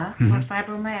Cymbalta for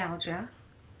fibromyalgia,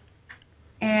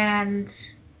 and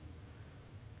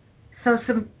so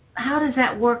how does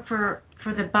that work for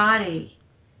the body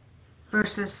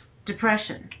versus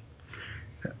depression?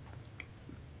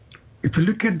 If you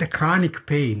look at the chronic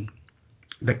pain,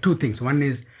 the two things. One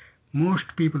is most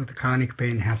people with chronic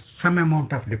pain have some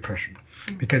amount of depression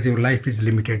because your life is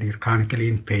limited, you're chronically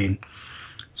in pain.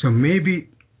 So maybe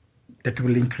that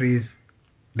will increase,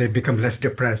 they become less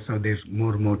depressed, so they're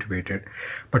more motivated.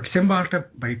 But Cymbalta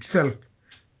by itself,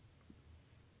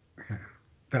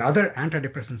 the other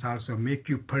antidepressants also make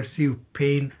you perceive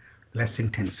pain less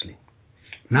intensely.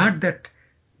 Not that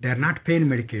they're not pain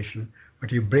medication,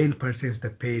 but your brain perceives the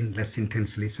pain less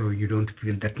intensely, so you don't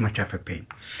feel that much of a pain.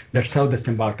 That's how the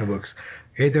Cymbalta works.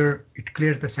 Either it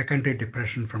clears the secondary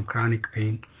depression from chronic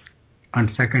pain, and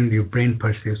second, your brain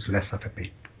perceives less of a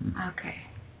pain. Okay.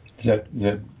 Does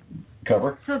that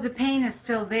cover? So the pain is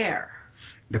still there.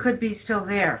 Could be still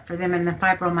there for them in the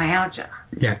fibromyalgia.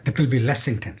 Yeah, it will be less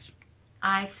intense.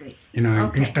 I see. Okay.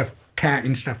 Okay.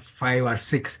 Instead of 5 or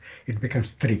 6, it becomes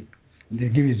 3. They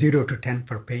give you 0 to 10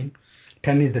 for pain.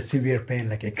 10 is the severe pain,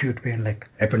 like acute pain, like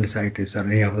appendicitis or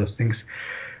any of those things.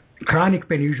 Chronic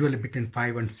pain usually between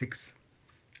 5 and 6,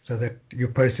 so that you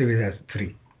perceive it as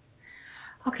 3.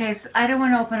 Okay, so I don't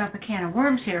want to open up a can of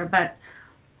worms here, but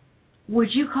would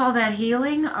you call that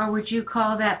healing, or would you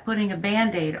call that putting a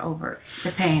Band-Aid over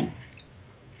the pain?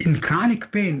 In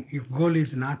chronic pain, your goal is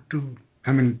not to,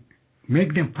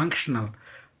 make them functional.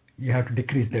 You have to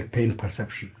decrease their pain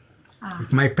perception.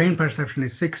 If my pain perception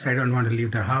is 6, I don't want to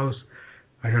leave the house.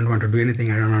 I don't want to do anything.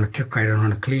 I don't want to cook. I don't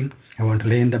want to clean. I want to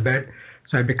lay in the bed.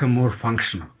 So I become more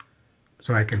functional.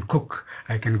 So I can cook.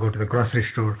 I can go to the grocery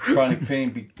store. Chronic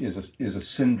pain is a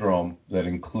syndrome that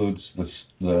includes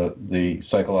the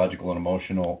psychological and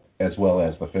emotional as well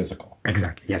as the physical.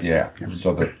 Exactly. Yes.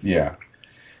 Yeah.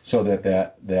 So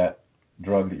that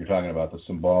drug that you're talking about, the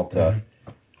Cymbalta,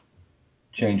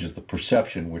 changes the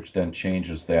perception, which then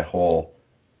changes that whole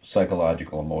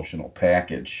psychological emotional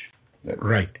package.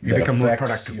 Right. You become more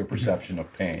productive. Your perception of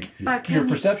pain. But Your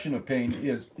perception of pain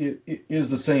is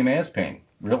the same as pain,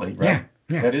 really, right?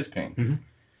 Yeah. That is pain.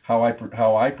 How I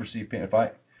perceive pain.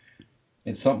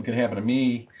 If something could happen to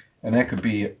me, and that could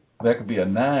be a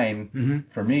 9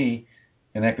 for me,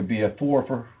 and that could be a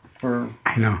 4 for.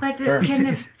 I know. But can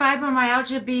the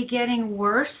fibromyalgia be getting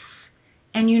worse,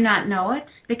 and you not know it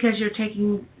because you're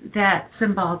taking that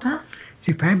Cymbalta?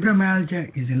 See, fibromyalgia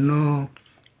is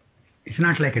it's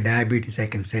not like a diabetes. I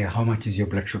can say how much is your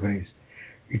blood sugar is.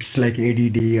 It's like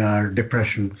ADD or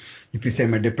depression. If you say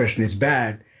my depression is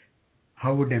bad,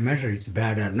 how would I measure it's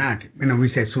bad or not?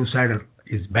 We say suicidal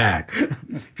is bad.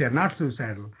 If you're not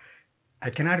suicidal,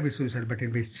 I cannot be suicidal, but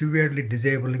it'll be severely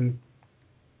disabled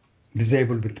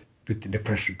with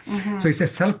depression. So it's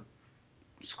a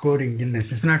self-scoring illness.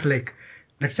 It's not like,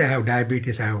 let's say I have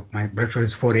diabetes, my blood sugar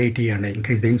is 480 and I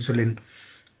increase the insulin,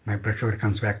 my blood sugar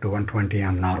comes back to 120,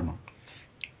 I'm normal.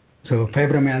 So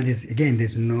fibromyalgia, again,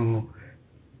 there's no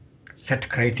set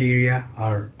criteria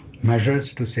or measures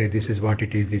to say this is what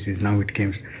it is, this is now it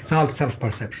came. It's all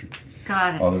self-perception.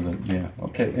 Got it. Other than,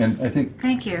 okay. And I think...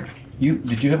 Thank you.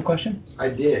 Did you have a question? I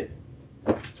did.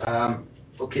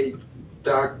 Okay,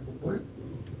 Doc,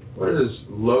 what does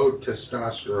low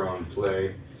testosterone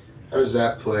play? How does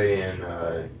that play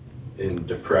in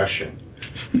depression?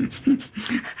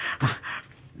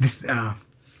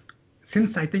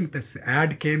 Since I think this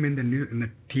ad came in the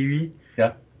TV,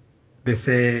 they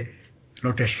say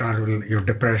low testosterone, your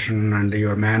depression and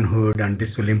your manhood, and this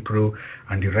will improve,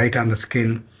 and you write on the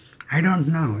skin. I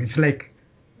don't know. It's like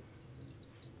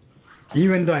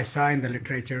even though I saw in the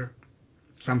literature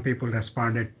some people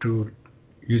responded to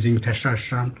using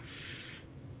testosterone,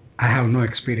 I have no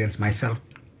experience myself,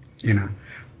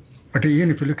 But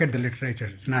even if you look at the literature,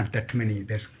 it's not that many.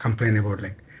 There's complain about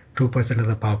like 2% of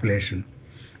the population.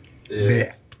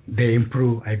 Yeah. They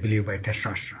improve, I believe, by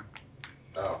testosterone.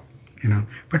 Oh.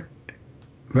 But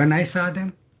when I saw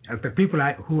them, the people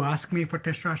who ask me for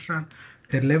testosterone,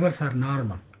 their levels are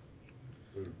normal.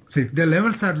 So if the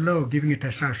levels are low, giving a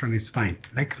testosterone is fine.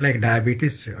 Like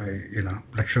diabetes,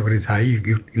 blood sugar is high, you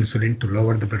give insulin to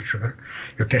lower the blood sugar.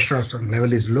 Your testosterone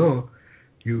level is low,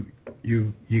 you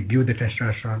give the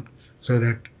testosterone so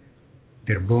that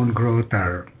their bone growth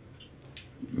or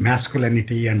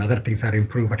masculinity and other things are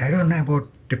improved. But I don't know about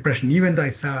depression, even though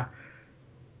I saw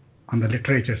on the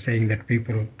literature saying that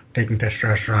people taking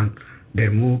testosterone,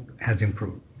 their mood has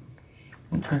improved.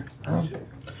 Okay.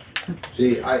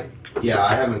 See, I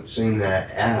haven't seen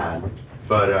that ad,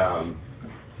 but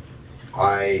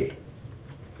I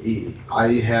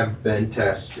have been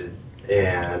tested,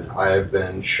 and I have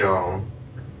been shown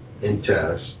in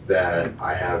tests that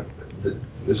I have.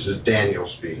 This is Daniel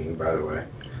speaking, by the way.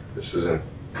 This isn't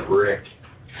Rick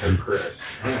and Chris.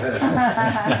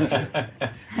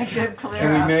 Good clear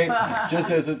And we up. may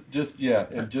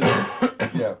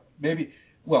maybe.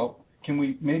 Well, can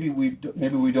we? Maybe we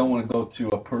don't want to go to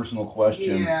a personal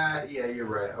question. Yeah, you're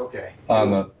right. Okay.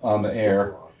 On the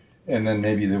air, and then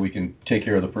maybe that we can take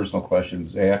care of the personal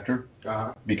questions after.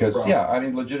 Because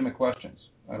legitimate questions,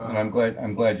 and I'm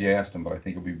glad you asked them. But I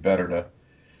think it'd be better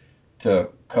to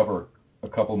cover a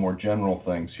couple more general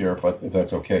things here, if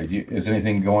that's okay. Is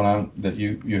anything going on that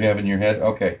you have in your head?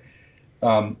 Okay.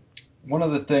 One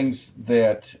of the things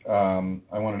that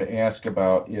I wanted to ask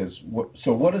about is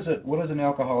what is an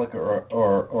alcoholic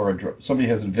or a somebody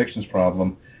has an addictions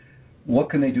problem? What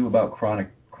can they do about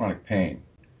chronic pain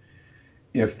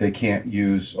if they can't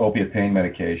use opiate pain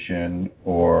medication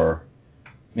what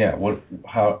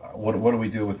do we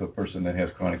do with a person that has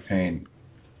chronic pain?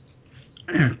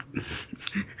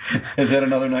 Is that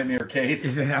another nightmare case?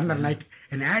 Is it another night?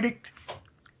 An addict?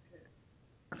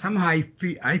 Somehow I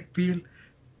feel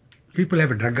people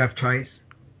have a drug of choice.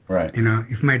 Right.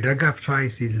 If my drug of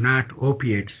choice is not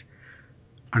opiates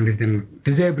and is in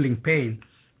disabling pain,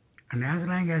 and as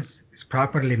long as it's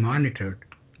properly monitored,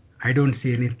 I don't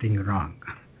see anything wrong.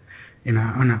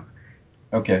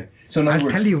 Okay. So I'll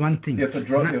tell you one thing. If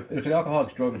an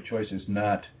alcoholic's drug of choice is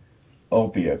not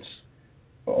opiates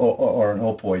or an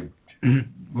opioid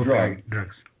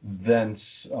drugs, then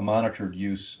a monitored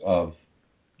use of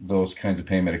those kinds of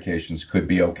pain medications could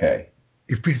be okay.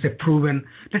 If it's a proven,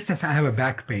 let's say I have a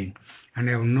back pain and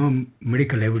I have no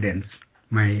medical evidence,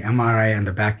 my MRI on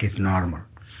the back is normal,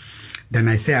 then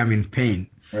I say I'm in pain.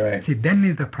 Right. See, then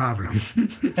is the problem.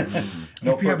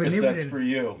 No if you have an evidence evidence, for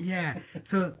you. Yeah.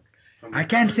 So I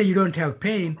can't say you don't have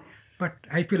pain, but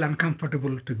I feel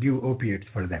uncomfortable to give opiates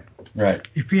for them. Right.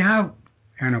 If you have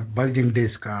bulging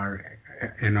disc or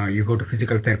you go to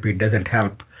physical therapy, it doesn't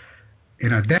help.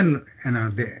 Then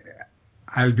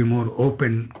I'll be more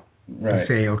open to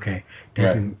say, okay,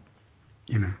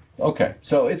 Okay,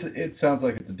 so it sounds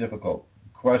like it's a difficult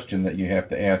question that you have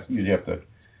to ask. You have to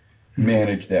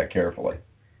manage that carefully.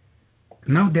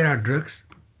 Now there are drugs,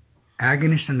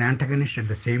 agonist and antagonist at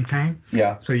the same time.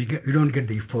 Yeah. So you don't get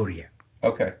the euphoria.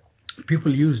 Okay.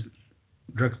 People use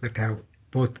drugs that have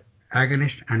both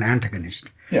agonist and antagonist.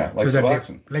 Yeah, like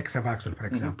Suboxone. Like Suboxone, for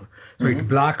example. So it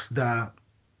blocks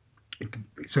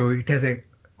so it has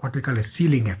what we call a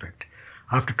ceiling effect.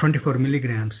 After 24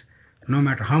 milligrams, no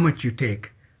matter how much you take,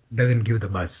 doesn't give the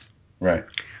buzz. Right.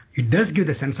 It does give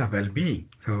the sense of well-being.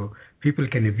 So people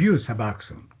can abuse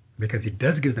Suboxone because it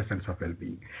does give the sense of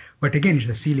well-being. But again, it's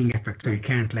a ceiling effect. So you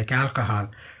can't, like alcohol,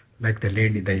 like the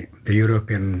lady, the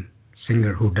European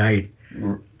singer who died,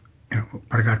 I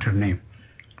forgot her name.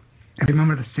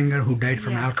 Remember the singer who died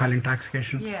from alcohol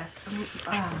intoxication? Yes.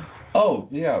 Oh,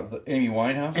 yeah, Amy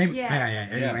Winehouse? Amy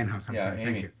Winehouse. Yeah, Amy.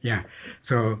 Thank you. Yeah.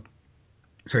 So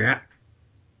yeah,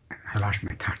 I lost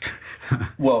my thought.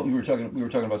 Well, we were talking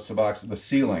about Suboxone, the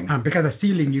ceiling. Because the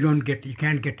ceiling, you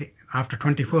can't get it after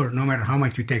 24. No matter how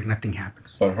much you take, nothing happens.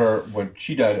 But when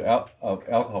she died of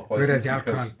alcohol poisoning,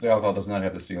 because the alcohol does not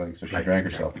have the ceiling, so she drank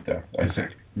herself to death.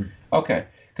 Exactly. Okay,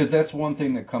 because that's one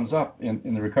thing that comes up in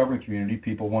the recovery community.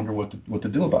 People wonder what to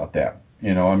do about that.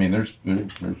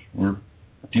 We're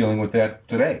dealing with that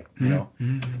today.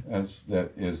 As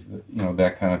that is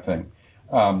that kind of thing.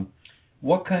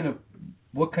 What kind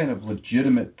of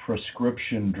legitimate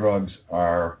prescription drugs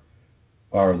are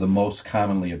the most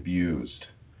commonly abused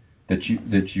that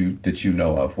you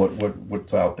know of?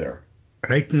 What's out there?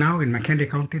 Right now in McHenry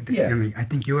County, I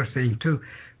think you were saying too,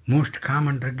 most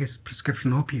common drug is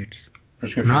prescription opiates.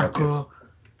 Prescription opiates.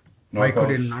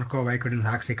 Vicodin,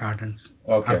 Oxycontins.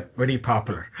 Okay. Are very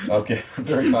popular. Okay,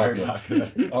 very popular.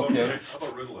 Okay. How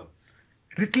about Ritalin?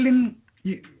 Ritalin,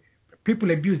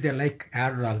 people abuse. They like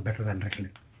Adderall better than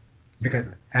Ritalin because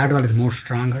Adderall is more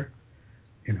stronger.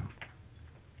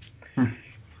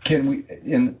 Can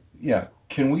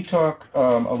we talk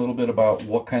a little bit about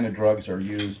what kind of drugs are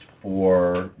used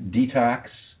for detox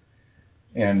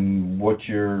and what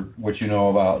you know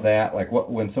about that? Like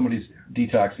when somebody's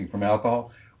detoxing from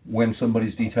alcohol, when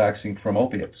somebody's detoxing from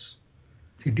opiates.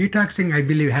 See, detoxing, I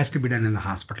believe, has to be done in the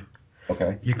hospital.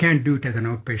 Okay. You can't do it as an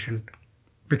outpatient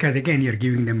because, again, you're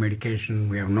giving them medication.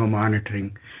 We have no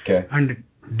monitoring. Okay. And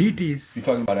DTs. You're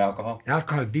talking about alcohol?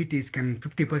 Alcohol, DTs,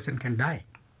 50% can die.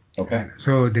 Okay.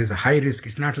 So there's a high risk.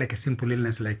 It's not like a simple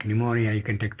illness like pneumonia. You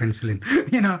can take penicillin,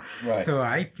 Right. So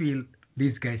I feel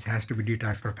these guys has to be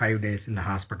detoxed for 5 days in the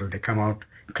hospital. They come out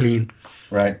clean.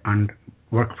 Right. And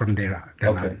work from there.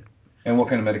 Okay. And what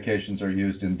kind of medications are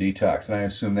used in detox? And I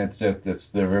assume they're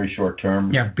very short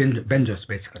term. Yeah, benzos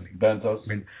basically. Benzos.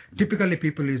 Typically,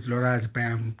 people use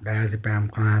lorazepam, diazepam,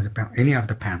 clonazepam, any of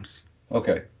the PAMs.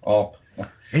 Okay. All.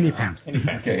 Any PAMs.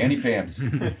 Okay. Any PAMs.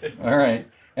 All right.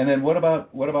 And then what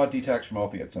about detox from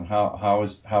opiates, and how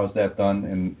is that done?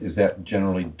 And is that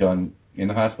generally done in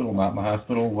the hospital, not in the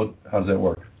hospital? How does that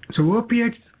work? So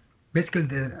opiates, basically,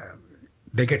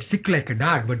 they get sick like a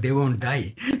dog, but they won't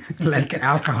die like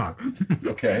alcohol.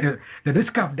 Okay. The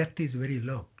risk of death is very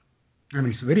low. I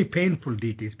mean, it's very painful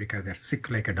DTs because they're sick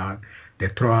like a dog. They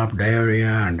throw up diarrhea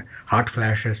and hot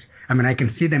flashes. I mean, I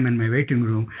can see them in my waiting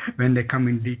room when they come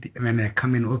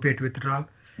in opiate withdrawal.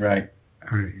 Right.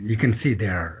 You can see they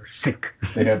are sick.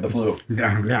 They have the flu.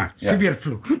 Yeah. Severe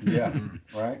flu. Yeah,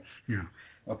 right? Yeah.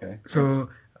 Okay. So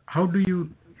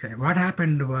what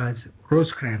happened was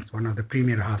Rosecrans, one of the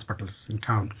premier hospitals in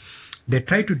town, they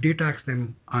tried to detox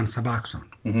them on Suboxone.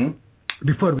 Mm-hmm.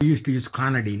 Before we used to use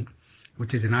clonidine,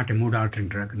 which is not a mood-altering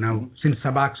drug. Now, since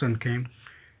Suboxone came,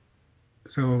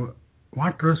 so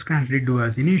what Rosecrans did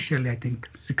was initially, I think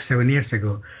 6-7 years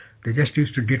ago, they just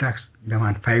used to detox them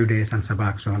on 5 days on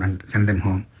Suboxone and send them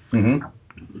home.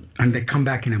 Mm-hmm. And they come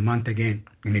back in a month again,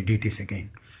 in a DTs again,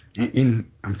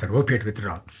 opiate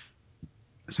withdrawal.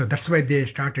 So that's why they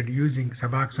started using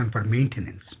Suboxone for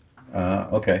maintenance.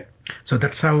 Okay. So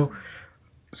that's how.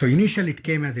 So initially it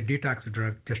came as a detox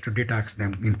drug, just to detox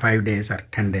them in 5 days or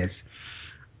 10 days,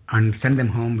 and send them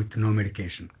home with no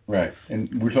medication. Right, and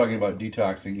we're talking about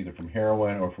detoxing either from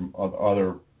heroin or from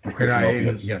other heroin,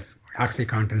 opiates. yes,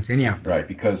 Oxycontins, any of them. Right,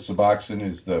 because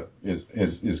Suboxone is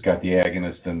got the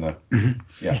agonist and the. Mm-hmm.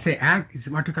 Yeah. It's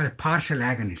what you call a partial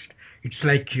agonist. It's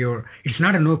like it's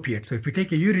not an opiate. So if you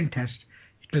take a urine test,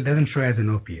 it doesn't show as an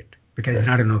opiate because it's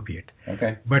not an opiate.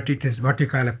 Okay. But it is what you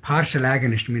call a partial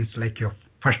agonist, means like your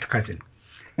first cousin.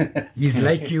 He's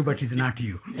like you, but he's not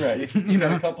you. Right. You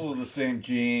know, a couple of the same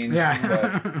genes. Yeah.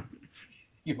 But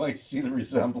you might see the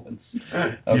resemblance.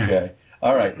 Okay. Yeah.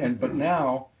 All right. But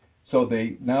now, so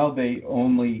they're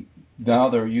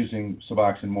using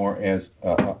Suboxone more as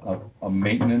a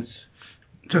maintenance.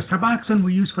 So Suboxone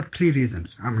we use for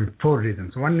 4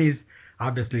 reasons. One is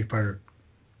obviously for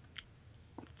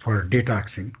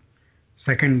detoxing.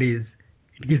 Second is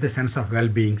it gives a sense of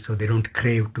well-being, so they don't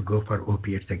crave to go for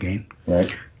opiates again. Right.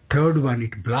 Third one,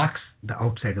 it blocks the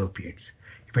outside opiates.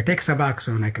 If I take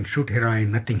Suboxone, I can shoot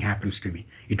heroin, nothing happens to me.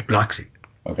 It blocks it.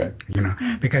 Okay.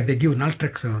 Because they give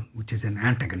naltrexone, which is an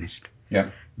antagonist. Yeah.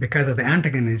 Because of the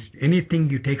antagonist, anything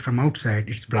you take from outside,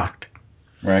 it's blocked.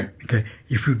 Right. Okay.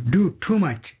 If you do too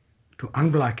much to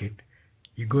unblock it,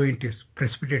 you go into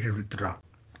precipitated withdrawal,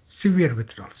 severe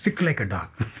withdrawal, sick like a dog.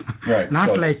 Right.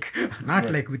 Not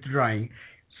like withdrawing,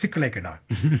 sick like a dog.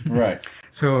 Right.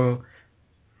 So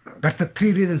that's the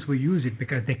 3 reasons we use it,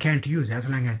 because they can't use as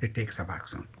long as they take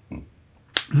Suboxone.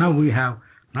 Now we have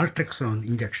naltrexone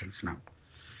injections now,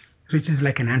 which is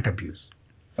like an antabuse.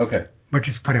 Okay. But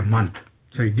it's for a month.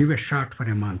 So you give a shot for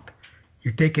a month.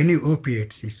 You take any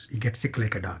opiates, you get sick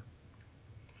like a dog.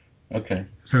 Okay.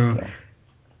 So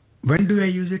when do I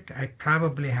use it? I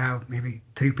probably have maybe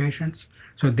 3 patients.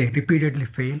 So they repeatedly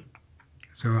fail.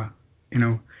 So,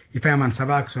 if I'm on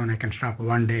Suboxone, I can stop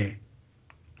one day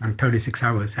on 36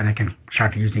 hours and I can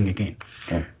start using again.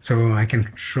 Okay. So I can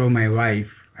show my wife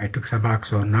I took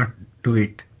Suboxone, not do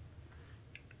it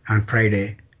on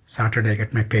Friday. Saturday I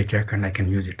get my paycheck and I can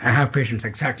use it. I have patients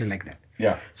exactly like that.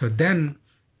 Yeah. So then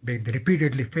they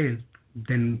repeatedly fail.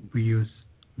 Then we use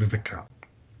Vivitrol,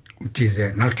 which is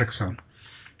a naltrexone,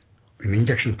 in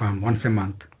injection form once a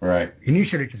month. Right.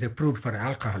 Initially it is approved for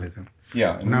alcoholism.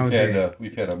 Yeah, and now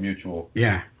we've had a mutual.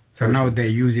 Yeah. So now they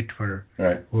use it for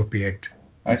right. opiate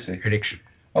I see. addiction.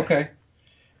 Okay.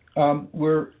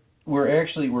 We're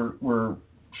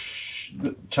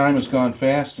the time has gone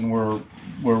fast and we're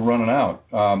running out.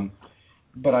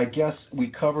 But I guess we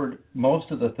covered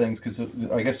most of the things, because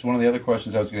I guess one of the other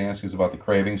questions I was going to ask is about the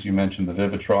cravings. You mentioned the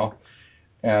Vivitrol,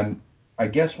 and I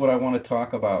guess what I want to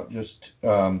talk about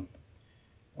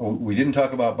we didn't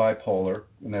talk about bipolar,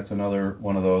 and that's another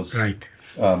one of those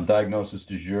diagnosis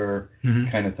du jour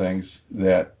kind of things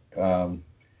that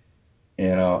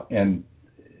and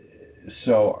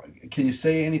so can you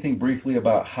say anything briefly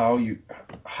about how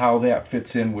that fits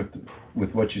in with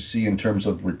what you see in terms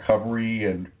of recovery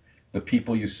and the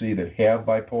people you see that have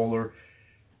bipolar?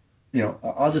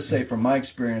 I'll just say from my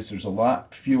experience, there's a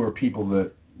lot fewer people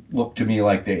that look to me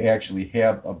like they actually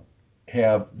have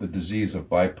the disease of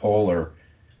bipolar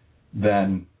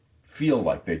than feel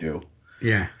like they do.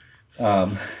 Yeah.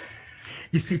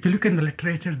 You see, if you look in the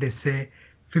literature, they say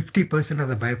 50% of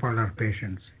the bipolar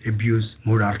patients abuse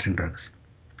mood-altering drugs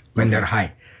when they're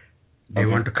high. They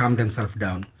want to calm themselves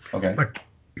down. Okay. But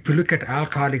if you look at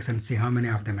alcoholics and see how many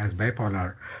of them has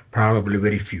bipolar, probably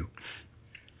very few.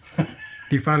 Do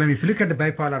you follow me? If you look at the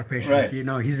bipolar patient,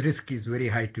 his risk is very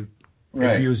high to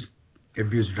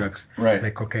abuse drugs,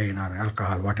 like cocaine or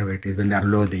alcohol, whatever it is. When they're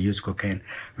low, they use cocaine.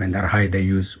 When they're high, they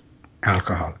use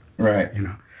alcohol. Right.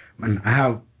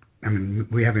 And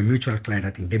we have a mutual client,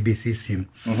 I think Debbie sees him.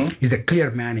 He's a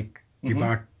clear manic. He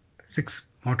bought 6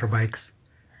 motorbikes,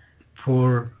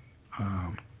 4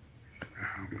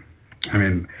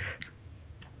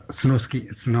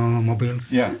 snowmobiles,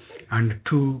 and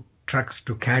 2 trucks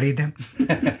to carry them.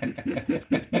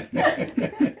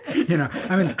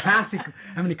 Classic.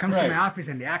 He comes to my office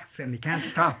and he acts and he can't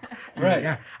stop.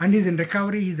 And he's in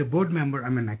recovery. He's a board member.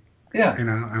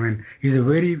 He's a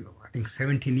very, I think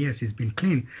 17 years he's been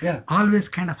clean. Always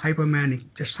kind of hypomanic.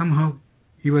 Just somehow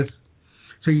he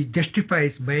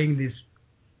justifies buying these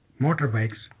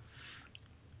motorbikes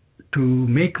to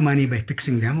make money by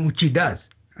fixing them, which he does,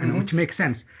 which makes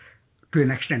sense to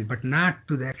an extent, but not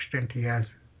to the extent he has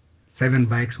 7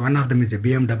 bikes. One of them is a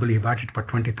BMW. He bought it for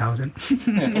 $20,000.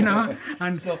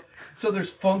 And so there's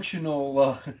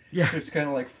functional. There's kind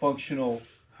of like functional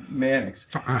manics.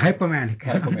 Hypomanic.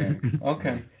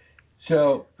 Okay.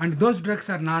 So. And those drugs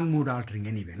are non-mood altering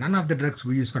anyway. None of the drugs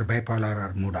we use for bipolar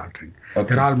are mood altering. Okay.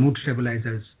 They're all mood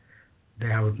stabilizers. They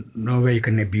have no way you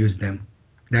can abuse them.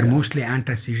 They're mostly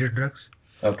anti-seizure drugs.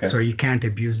 Okay. So you can't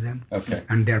abuse them. Okay.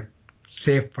 And they're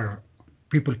safe for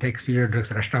people take seizure drugs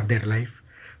the rest of their life.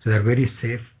 So they're very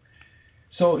safe.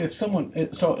 So in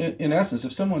essence,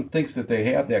 if someone thinks that they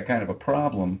have that kind of a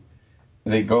problem,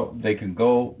 they can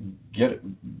go get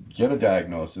a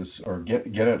diagnosis or get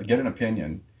an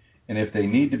opinion, and if they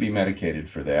need to be medicated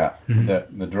for that, that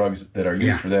the drugs that are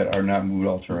used for that are not mood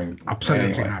altering.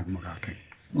 Absolutely not mood altering.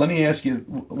 Let me ask you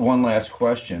one last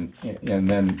question, and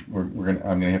then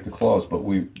I'm gonna have to close.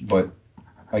 But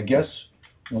I guess,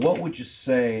 what would you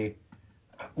say?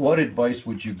 What advice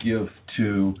would you give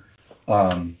to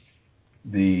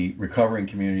the recovering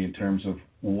community in terms of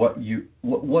what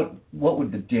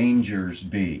would the dangers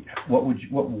be? What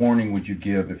warning would you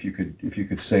give if you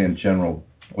could say in general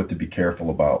what to be careful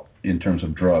about in terms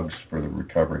of drugs for the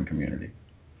recovering community?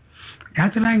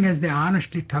 As long as they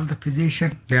honestly tell the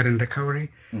physician they're in recovery,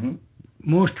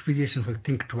 most physicians will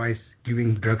think twice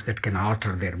giving drugs that can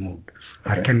alter their mood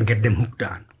or can get them hooked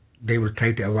on. They will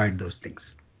try to avoid those things.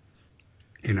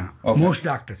 Most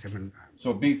doctors.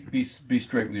 So be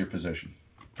straight with your physician.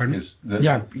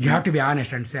 You have to be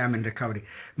honest and say I'm in recovery.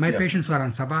 My patients who are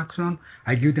on Suboxone,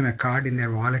 I give them a card in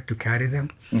their wallet to carry them.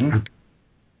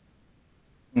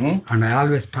 And I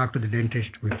always talk to the dentist.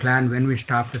 We plan when we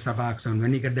stop the Suboxone,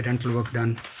 when you get the dental work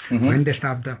done, when they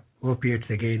stop the opiates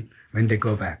again, when they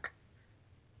go back.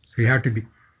 So you have to be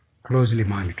closely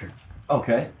monitored.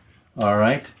 Okay. All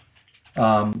right.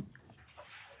 All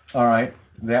right.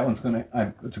 That one's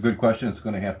it's a good question. It's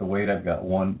gonna have to wait. I've got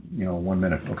 1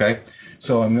 minute. Okay.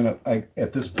 So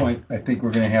at this point, I think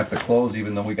we're gonna have to close,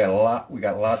 even though we got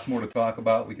lots more to talk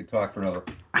about. We could talk for another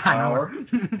hour.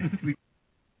 We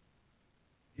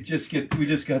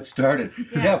just got started.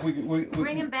 We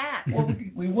bring him back. Well,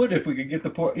 we would if we could get the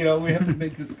poor. We have to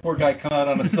make this poor guy come out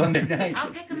on a Sunday night.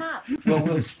 I'll pick him up. Well,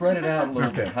 we'll spread it out a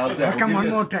little bit. How's that? I'll come one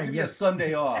more time. Yes,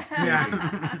 Sunday off. Yeah.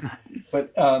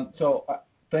 But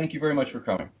thank you very much for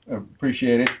coming. I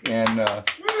appreciate it, and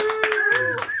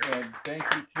thank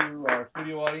you to our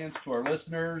studio audience, to our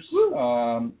listeners,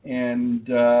 and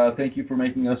thank you for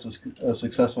making us a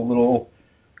successful little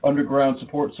underground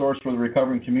support source for the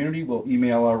recovering community. We'll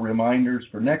email our reminders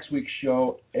for next week's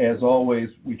show. As always,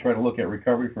 we try to look at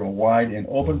recovery from a wide and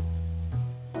open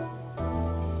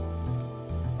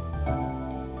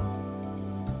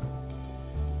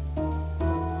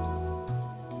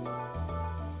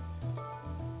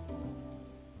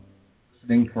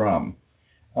listening from.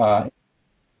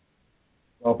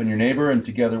 Helping your neighbor, and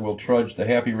together we'll trudge the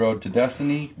happy road to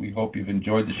destiny. We hope you've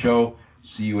enjoyed the show.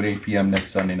 See you at 8 p.m.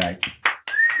 next Sunday night.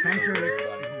 Thank you, Rick.